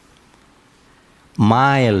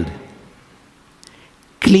 Mild.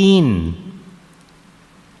 Clean.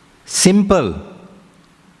 Simple,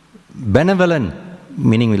 benevolent,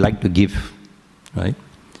 meaning we like to give, right?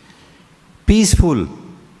 Peaceful,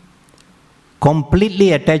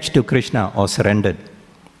 completely attached to Krishna or surrendered.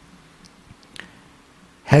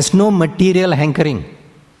 has no material hankering,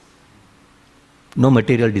 no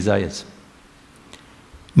material desires.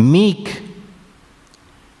 Meek,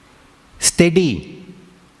 steady,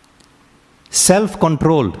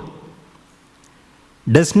 self-controlled,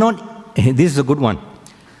 does not, this is a good one,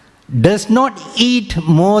 does not eat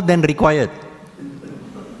more than required.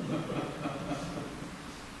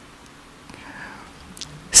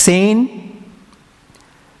 Sane,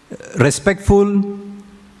 respectful,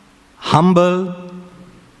 humble,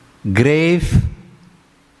 grave,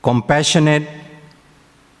 compassionate,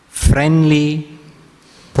 friendly,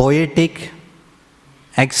 poetic,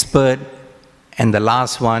 expert, and the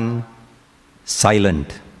last one,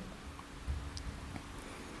 silent.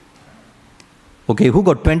 Okay, who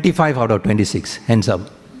got 25 out of 26? Hands up.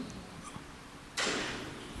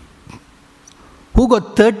 Who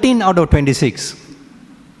got 13 out of 26?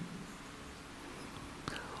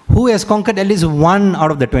 Who has conquered at least 1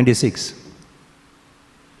 out of the 26?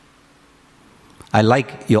 I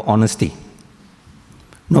like your honesty.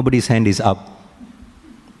 Nobody's hand is up.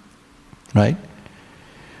 Right?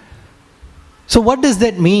 So what does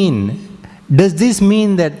that mean? Does this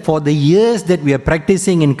mean that for the years that we are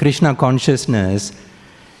practicing in Krishna consciousness,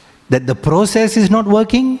 that the process is not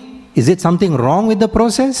working? Is it something wrong with the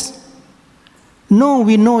process? No,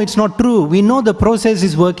 we know it's not true. We know the process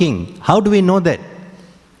is working. How do we know that?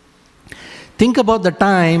 Think about the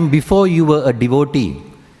time before you were a devotee.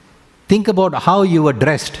 Think about how you were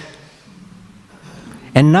dressed.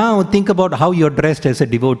 And now think about how you're dressed as a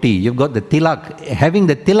devotee. You've got the tilak. Having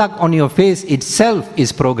the tilak on your face itself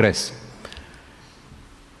is progress.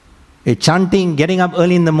 Chanting, getting up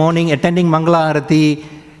early in the morning, attending Mangala Arati,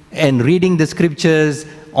 and reading the scriptures,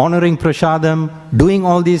 honoring prasadam, doing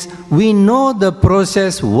all this. We know the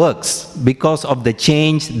process works because of the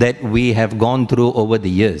change that we have gone through over the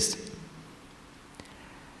years.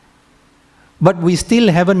 But we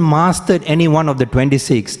still haven't mastered any one of the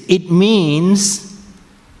 26. It means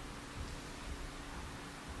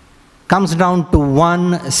comes down to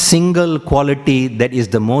one single quality that is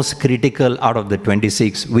the most critical out of the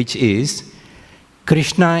 26, which is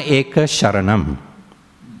Krishna Eka Sharanam.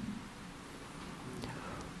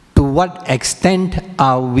 To what extent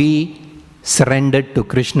are we surrendered to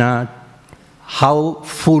Krishna? How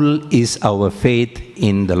full is our faith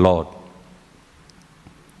in the Lord?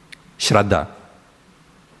 Shraddha.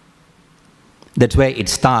 That's where it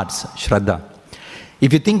starts, Shraddha.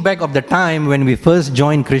 If you think back of the time when we first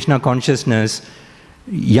joined Krishna consciousness,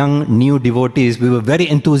 young, new devotees, we were very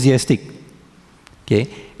enthusiastic. Okay?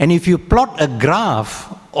 And if you plot a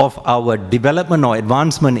graph of our development or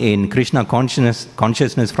advancement in Krishna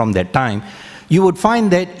consciousness from that time, you would find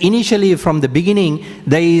that initially from the beginning,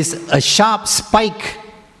 there is a sharp spike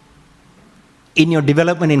in your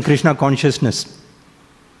development in Krishna consciousness.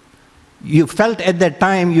 You felt at that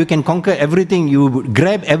time you can conquer everything. You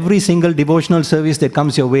grab every single devotional service that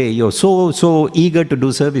comes your way. You're so eager to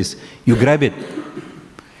do service. You grab it.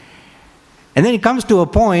 And then it comes to a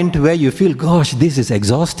point where you feel, gosh, this is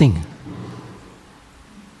exhausting.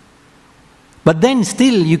 But then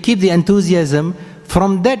still you keep the enthusiasm.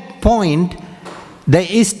 From that point, there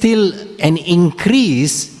is still an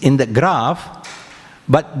increase in the graph.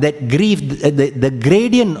 But that the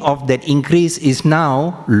gradient of that increase is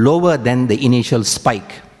now lower than the initial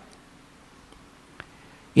spike.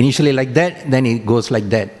 Initially like that, then it goes like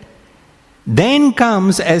that. Then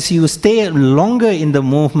comes, as you stay longer in the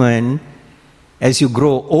movement, as you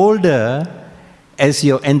grow older, as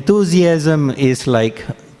your enthusiasm is like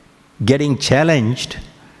getting challenged,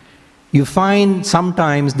 you find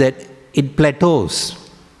sometimes that it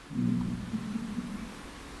plateaus.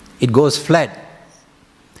 It goes flat.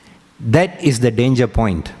 That is the danger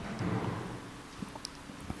point.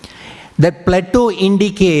 That plateau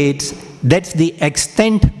indicates that's the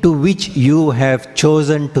extent to which you have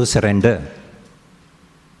chosen to surrender.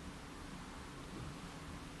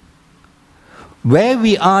 Where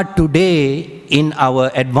we are today in our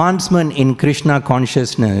advancement in Krishna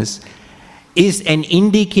consciousness is an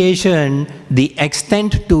indication the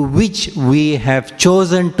extent to which we have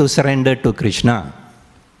chosen to surrender to Krishna.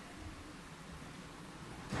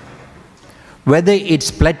 Whether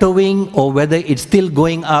it's plateauing or whether it's still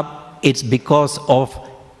going up, it's because of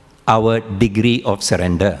our degree of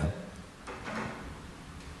surrender.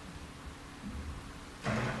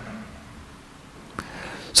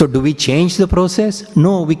 So do we change the process?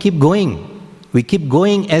 No, we keep going. We keep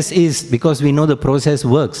going as is because we know the process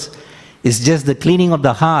works. It's just the cleaning of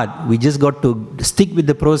the heart. We just got to stick with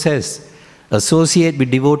the process, associate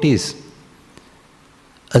with devotees.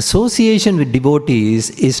 Association with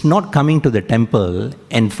devotees is not coming to the temple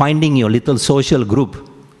and finding your little social group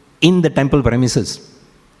in the temple premises.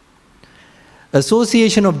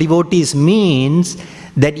 Association of devotees means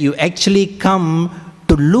that you actually come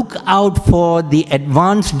to look out for the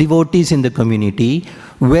advanced devotees in the community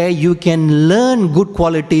where you can learn good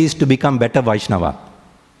qualities to become better Vaishnava.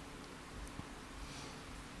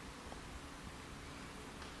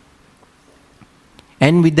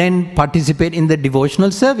 And we then participate in the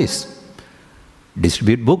devotional service.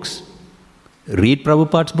 Distribute books, read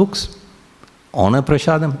Prabhupada's books, honor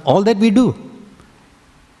prasadam, all that we do.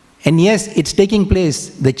 And yes, it's taking place,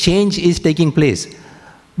 the change is taking place.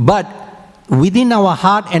 But within our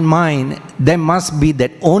heart and mind, there must be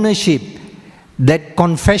that ownership, that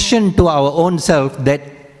confession to our own self that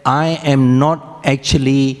I am not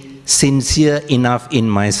actually sincere enough in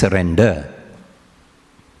my surrender.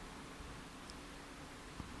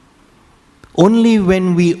 Only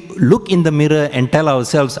when we look in the mirror and tell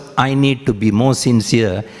ourselves, I need to be more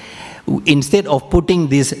sincere, instead of putting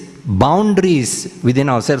these boundaries within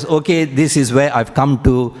ourselves, okay, this is where I've come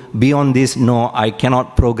to, beyond this, no, I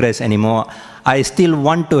cannot progress anymore. I still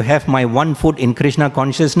want to have my one foot in Krishna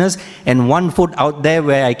consciousness and one foot out there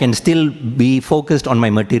where I can still be focused on my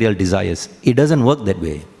material desires. It doesn't work that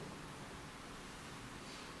way.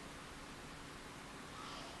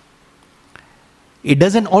 It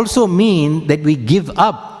doesn't also mean that we give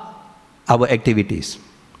up our activities.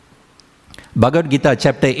 Bhagavad Gita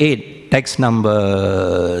chapter 8, text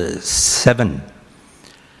number 7.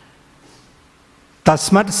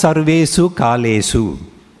 Tasmat sarvesu kalesu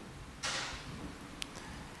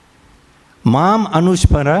Mam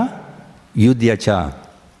anushpara yudhyacha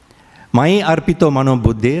Mai arpito mano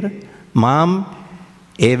buddhir Mam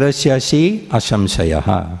evasyashi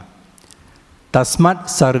ashamsayaha. Tasmat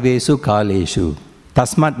sarvesu kaleshu.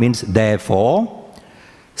 Tasmat means therefore.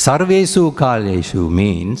 Sarvesu kaleshu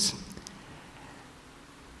means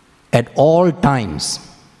at all times.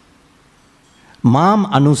 Mam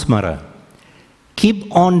anusmara.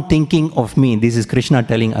 Keep on thinking of me. This is Krishna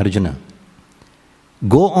telling Arjuna.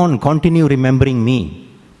 Go on, continue remembering me.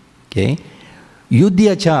 Okay?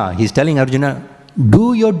 Yudhyacha, he's telling Arjuna,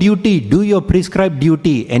 do your duty, do your prescribed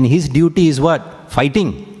duty. And his duty is what?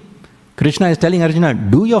 Fighting. Krishna is telling Arjuna,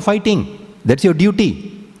 do your fighting. That's your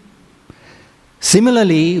duty.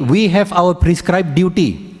 Similarly, we have our prescribed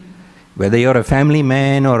duty. Whether you're a family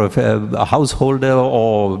man or a householder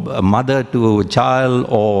or a mother to a child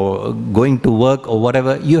or going to work or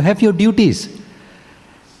whatever, you have your duties.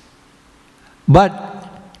 But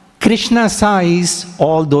Krishna sees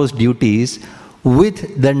all those duties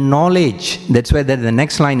with the knowledge. That's why the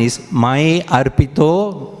next line is, Mai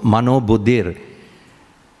arpito mano buddhir.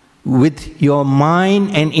 With your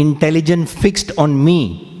mind and intelligence fixed on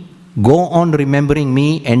me, go on remembering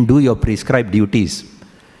me and do your prescribed duties.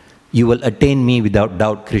 You will attain me without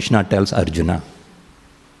doubt, Krishna tells Arjuna.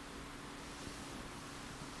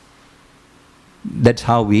 That's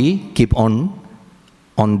how we keep on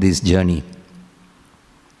this journey.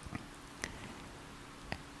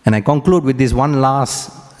 And I conclude with this one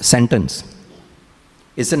last sentence.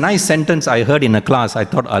 It's a nice sentence I heard in a class. I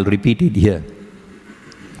thought I'll repeat it here.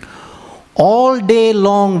 All day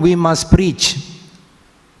long we must preach,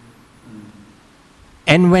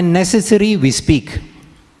 and when necessary we speak.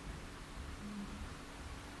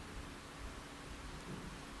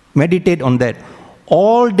 Meditate on that.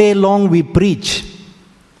 All day long we preach,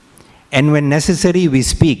 and when necessary we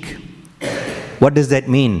speak. What does that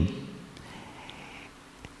mean?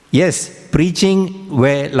 Yes, preaching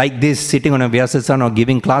where like this, sitting on a Vyasasana or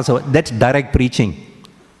giving class, that's direct preaching.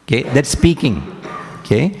 Okay, that's speaking.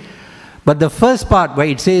 Okay. But the first part where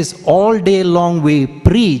it says all day long we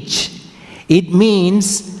preach, it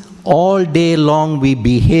means all day long we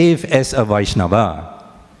behave as a Vaishnava.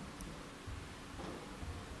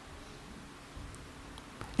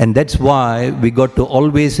 And that's why we got to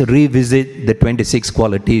always revisit the 26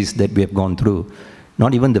 qualities that we have gone through,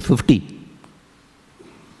 not even the 50.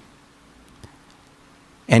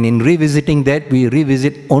 And in revisiting that, we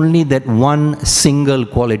revisit only that one single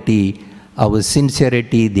quality, our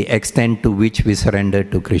sincerity, the extent to which we surrender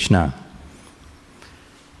to Krishna.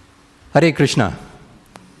 Hare Krishna.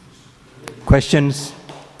 Questions,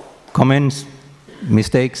 comments,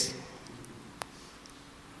 mistakes?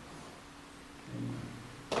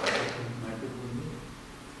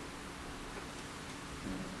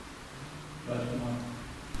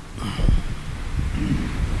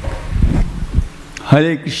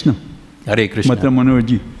 Hare Krishna. Hare Krishna. Mathurā Manohara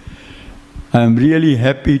ji. I am really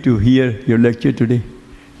happy to hear your lecture today.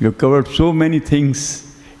 You have covered so many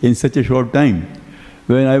things in such a short time.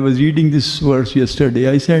 When I was reading this verse yesterday,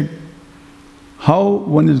 I said, how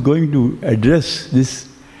one is going to address this?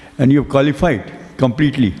 And you have qualified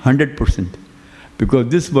completely, 100%. Because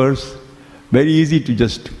this verse Very easy to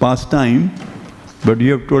just pass time, but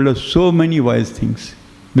you have told us so many wise things.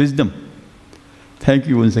 Wisdom. Thank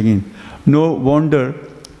you once again. No wonder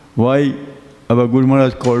why our Guru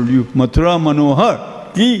Maharaj called you Mathurā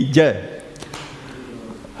Manohara Ki Jai.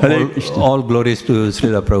 Hare Krishna. All glories to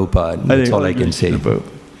Srila Prabhupada. That's all I can say.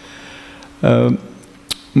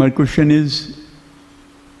 My question is,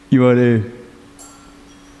 you are a,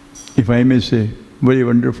 if I may say, very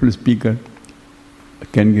wonderful speaker,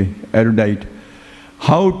 erudite.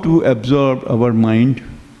 How to absorb our mind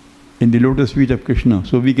in the lotus feet of Krishna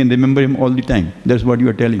so we can remember him all the time. That's what you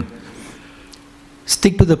are telling.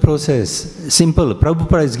 Stick to the process. Simple.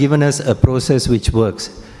 Prabhupada has given us a process which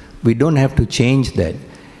works. We don't have to change that.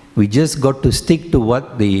 We just got to stick to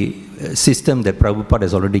what the system that Prabhupada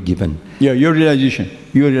has already given. Yeah, your realization.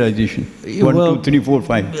 1, 2, 3, 4,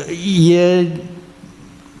 5. Yeah.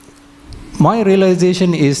 My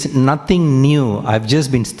realization is nothing new. I've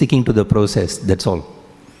just been sticking to the process, that's all.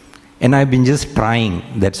 And I've been just trying,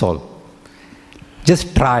 that's all.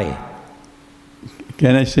 Just try.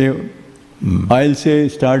 Can I say, I'll say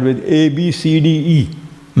start with A, B, C, D, E.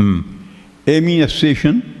 A means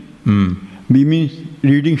association. B means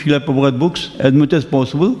reading Srila Prabhupada books as much as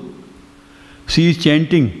possible. C is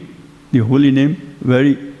chanting the holy name,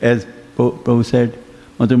 very, as Prabhupada said,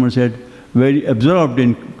 Mathurā said, very absorbed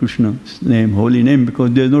in Krishna's name, holy name,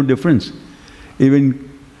 because there is no difference. Even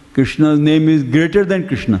Krishna's name is greater than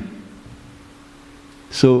Krishna.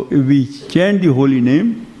 So if we chant the holy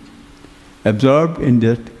name, absorbed in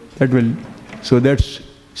that will. So that's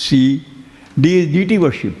C. D is deity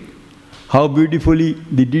worship. How beautifully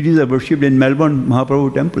the deities are worshipped in Melbourne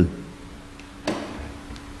Mahaprabhu temple.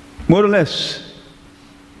 More or less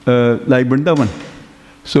like Vrindavan.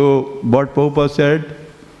 So what Prabhupada said,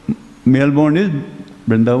 Melbourne is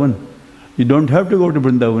Vrindavan. You don't have to go to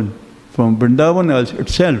Vrindavan. From Vrindavan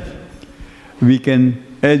itself, we can,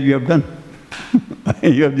 as we have done.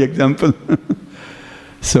 You have the example.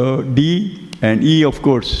 So D and E, of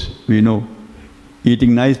course, we know.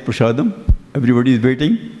 Eating nice prasadam. Everybody is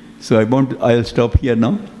waiting. So I'll stop here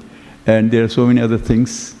now. And there are so many other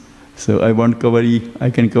things. So I won't cover E. I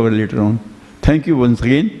can cover later on. Thank you once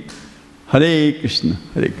again. Hare Krishna.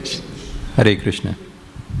 Hare Krishna. Hare Krishna.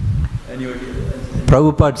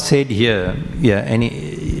 Prabhupada said here,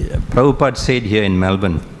 Prabhupada said here in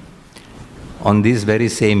Melbourne, on this very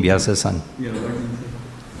same Vyasa-san,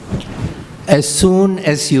 as soon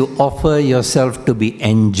as you offer yourself to be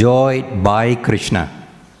enjoyed by Krishna,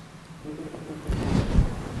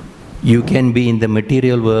 you can be in the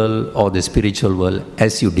material world or the spiritual world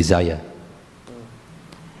as you desire.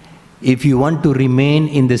 If you want to remain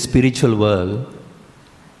in the spiritual world,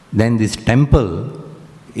 then this temple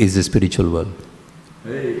is the spiritual world.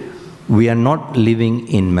 We are not living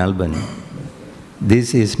in Melbourne.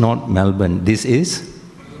 This is not Melbourne. This is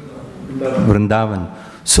Vrindavan.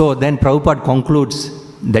 So then Prabhupada concludes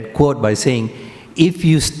that quote by saying, if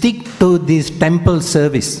you stick to this temple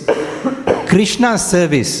service, Krishna's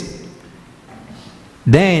service,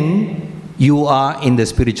 then you are in the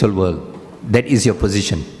spiritual world. That is your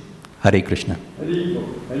position. Hare Krishna.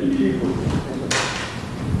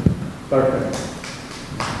 Perfect.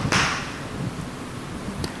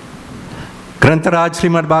 ग्रंथराज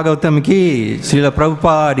Shrimad Bhagavatam की, श्रील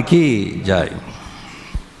प्रभुपाद की जय.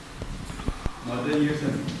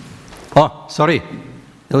 Oh, sorry.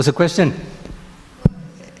 There was a question.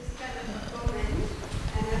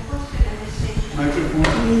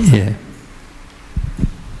 Yeah.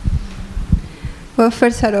 Well,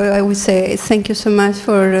 first of all, I would say thank you so much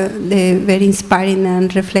for the very inspiring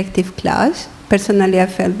and reflective class. Personally, I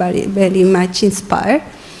felt very, very much inspired.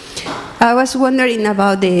 I was wondering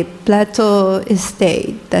about the plateau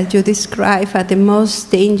state that you describe as the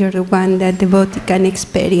most dangerous one that devotee can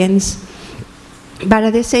experience. But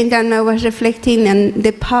at the same time, I was reflecting on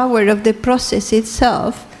the power of the process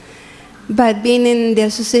itself. But being in the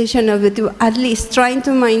association of the, at least trying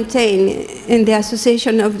to maintain in the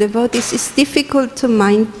association of devotees, it's difficult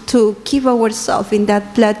to keep ourselves in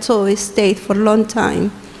that plateau state for a long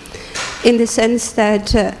time. In the sense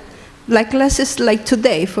that like classes like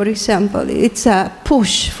today, for example, it's a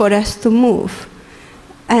push for us to move.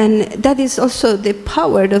 And that is also the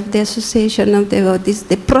power of the association of devotees,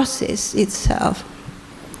 the process itself.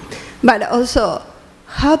 But also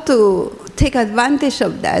how to take advantage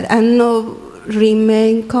of that and not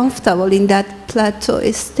remain comfortable in that plateau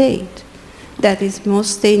state. That is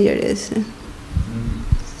most dangerous.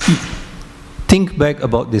 Think back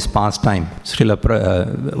about this pastime,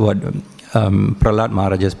 Prahlad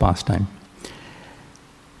Maharaja's pastime.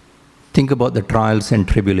 Think about the trials and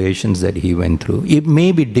tribulations that he went through. It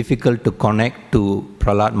may be difficult to connect to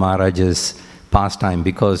Prahlad Maharaj's pastime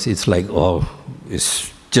because it's like, oh,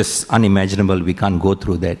 it's just unimaginable, we can't go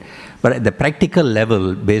through that. But at the practical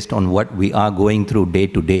level, based on what we are going through day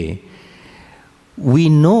to day, we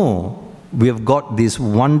know we have got this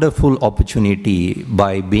wonderful opportunity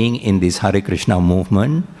by being in this Hare Krishna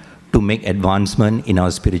movement to make advancement in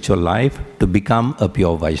our spiritual life, to become a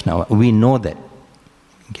pure Vaishnava. We know that.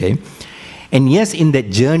 Okay? And yes, in that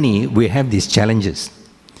journey, we have these challenges.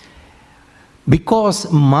 Because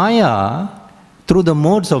Maya, through the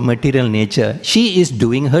modes of material nature, she is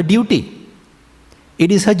doing her duty.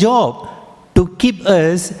 It is her job to keep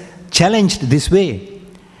us challenged this way.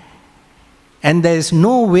 And there is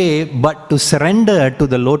no way but to surrender to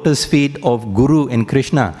the lotus feet of Guru and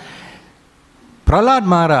Krishna. Prahlad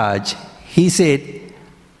Maharaj, he said,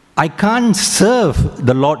 I can't serve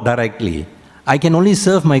the Lord directly. I can only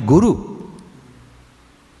serve my Guru.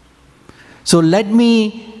 So let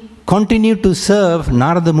me continue to serve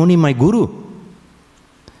Narada Muni, my Guru.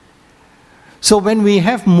 So when we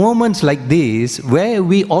have moments like this, where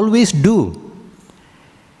we always do,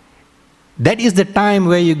 that is the time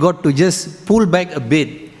where you got to just pull back a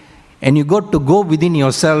bit and you got to go within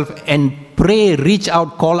yourself and pray, reach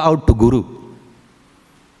out, call out to Guru.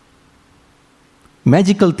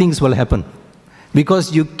 Magical things will happen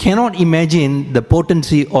because you cannot imagine the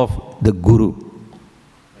potency of the Guru.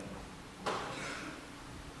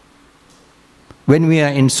 When we are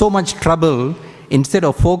in so much trouble, instead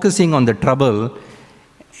of focusing on the trouble,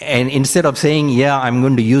 and instead of saying, yeah, I'm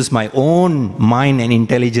going to use my own mind and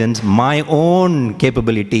intelligence, my own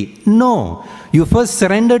capability. No. You first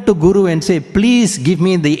surrender to Guru and say, please give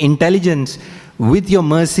me the intelligence with your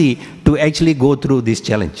mercy to actually go through this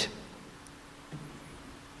challenge.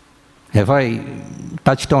 Have I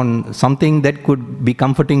touched on something that could be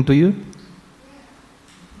comforting to you?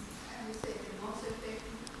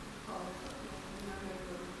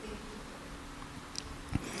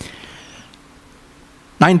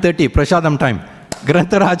 9:30 Prasadam time.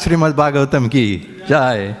 Grantaraj Srimad Bhagavatam ki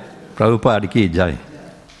jai. Prabhupada ki jai.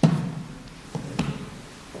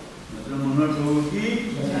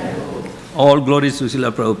 All glories to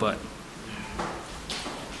Srila Prabhupada.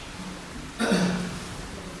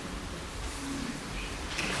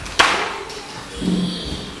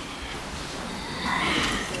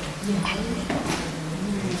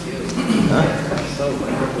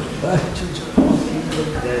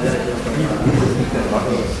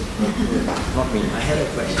 Not me. I had a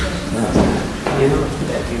question. You know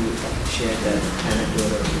that you shared that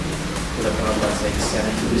anecdote of Srila Prabhupada saying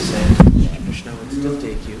 70% Krishna would still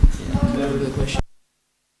take you. The question.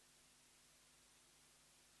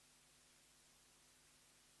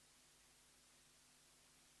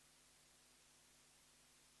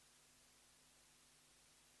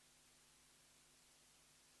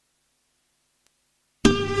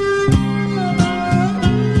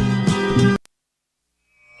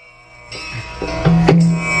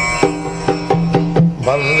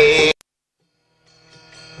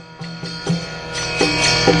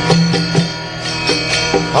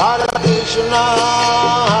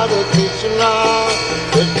 Hare Krishna,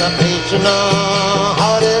 Krishna Krishna,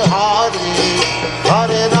 Hare Hare,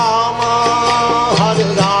 Hare Rama,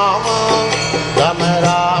 Rama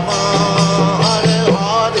Rama, Hare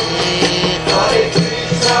Hare. Hare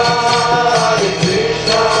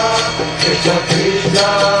Krishna, Krishna Krishna,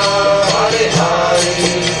 Hare Hare,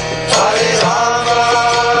 Hare Rama,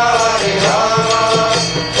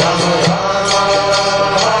 Rama Rama,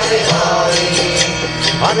 Hare Hare.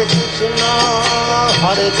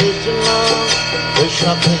 Hare Krishna,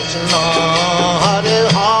 Krishna Krishna, Hare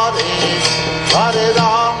Hare, Hare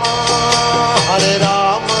Rama,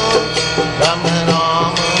 Rama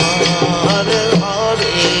Rama, Hare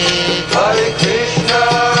Hare. Hare Krishna,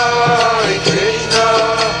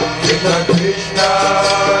 Krishna Krishna,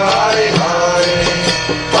 Hare Hare,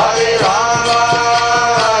 Hare Rama,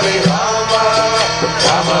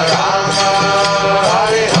 Rama Rama,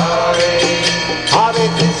 Hare Hare. Hare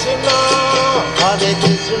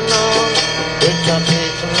Krishna, Krishna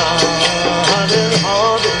Krishna, Hare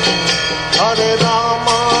Hare, Hare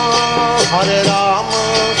Rama,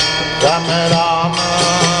 Rama Rama,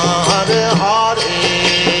 Hare Hare.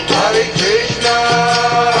 Hare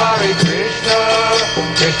Krishna,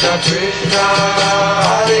 Krishna Krishna,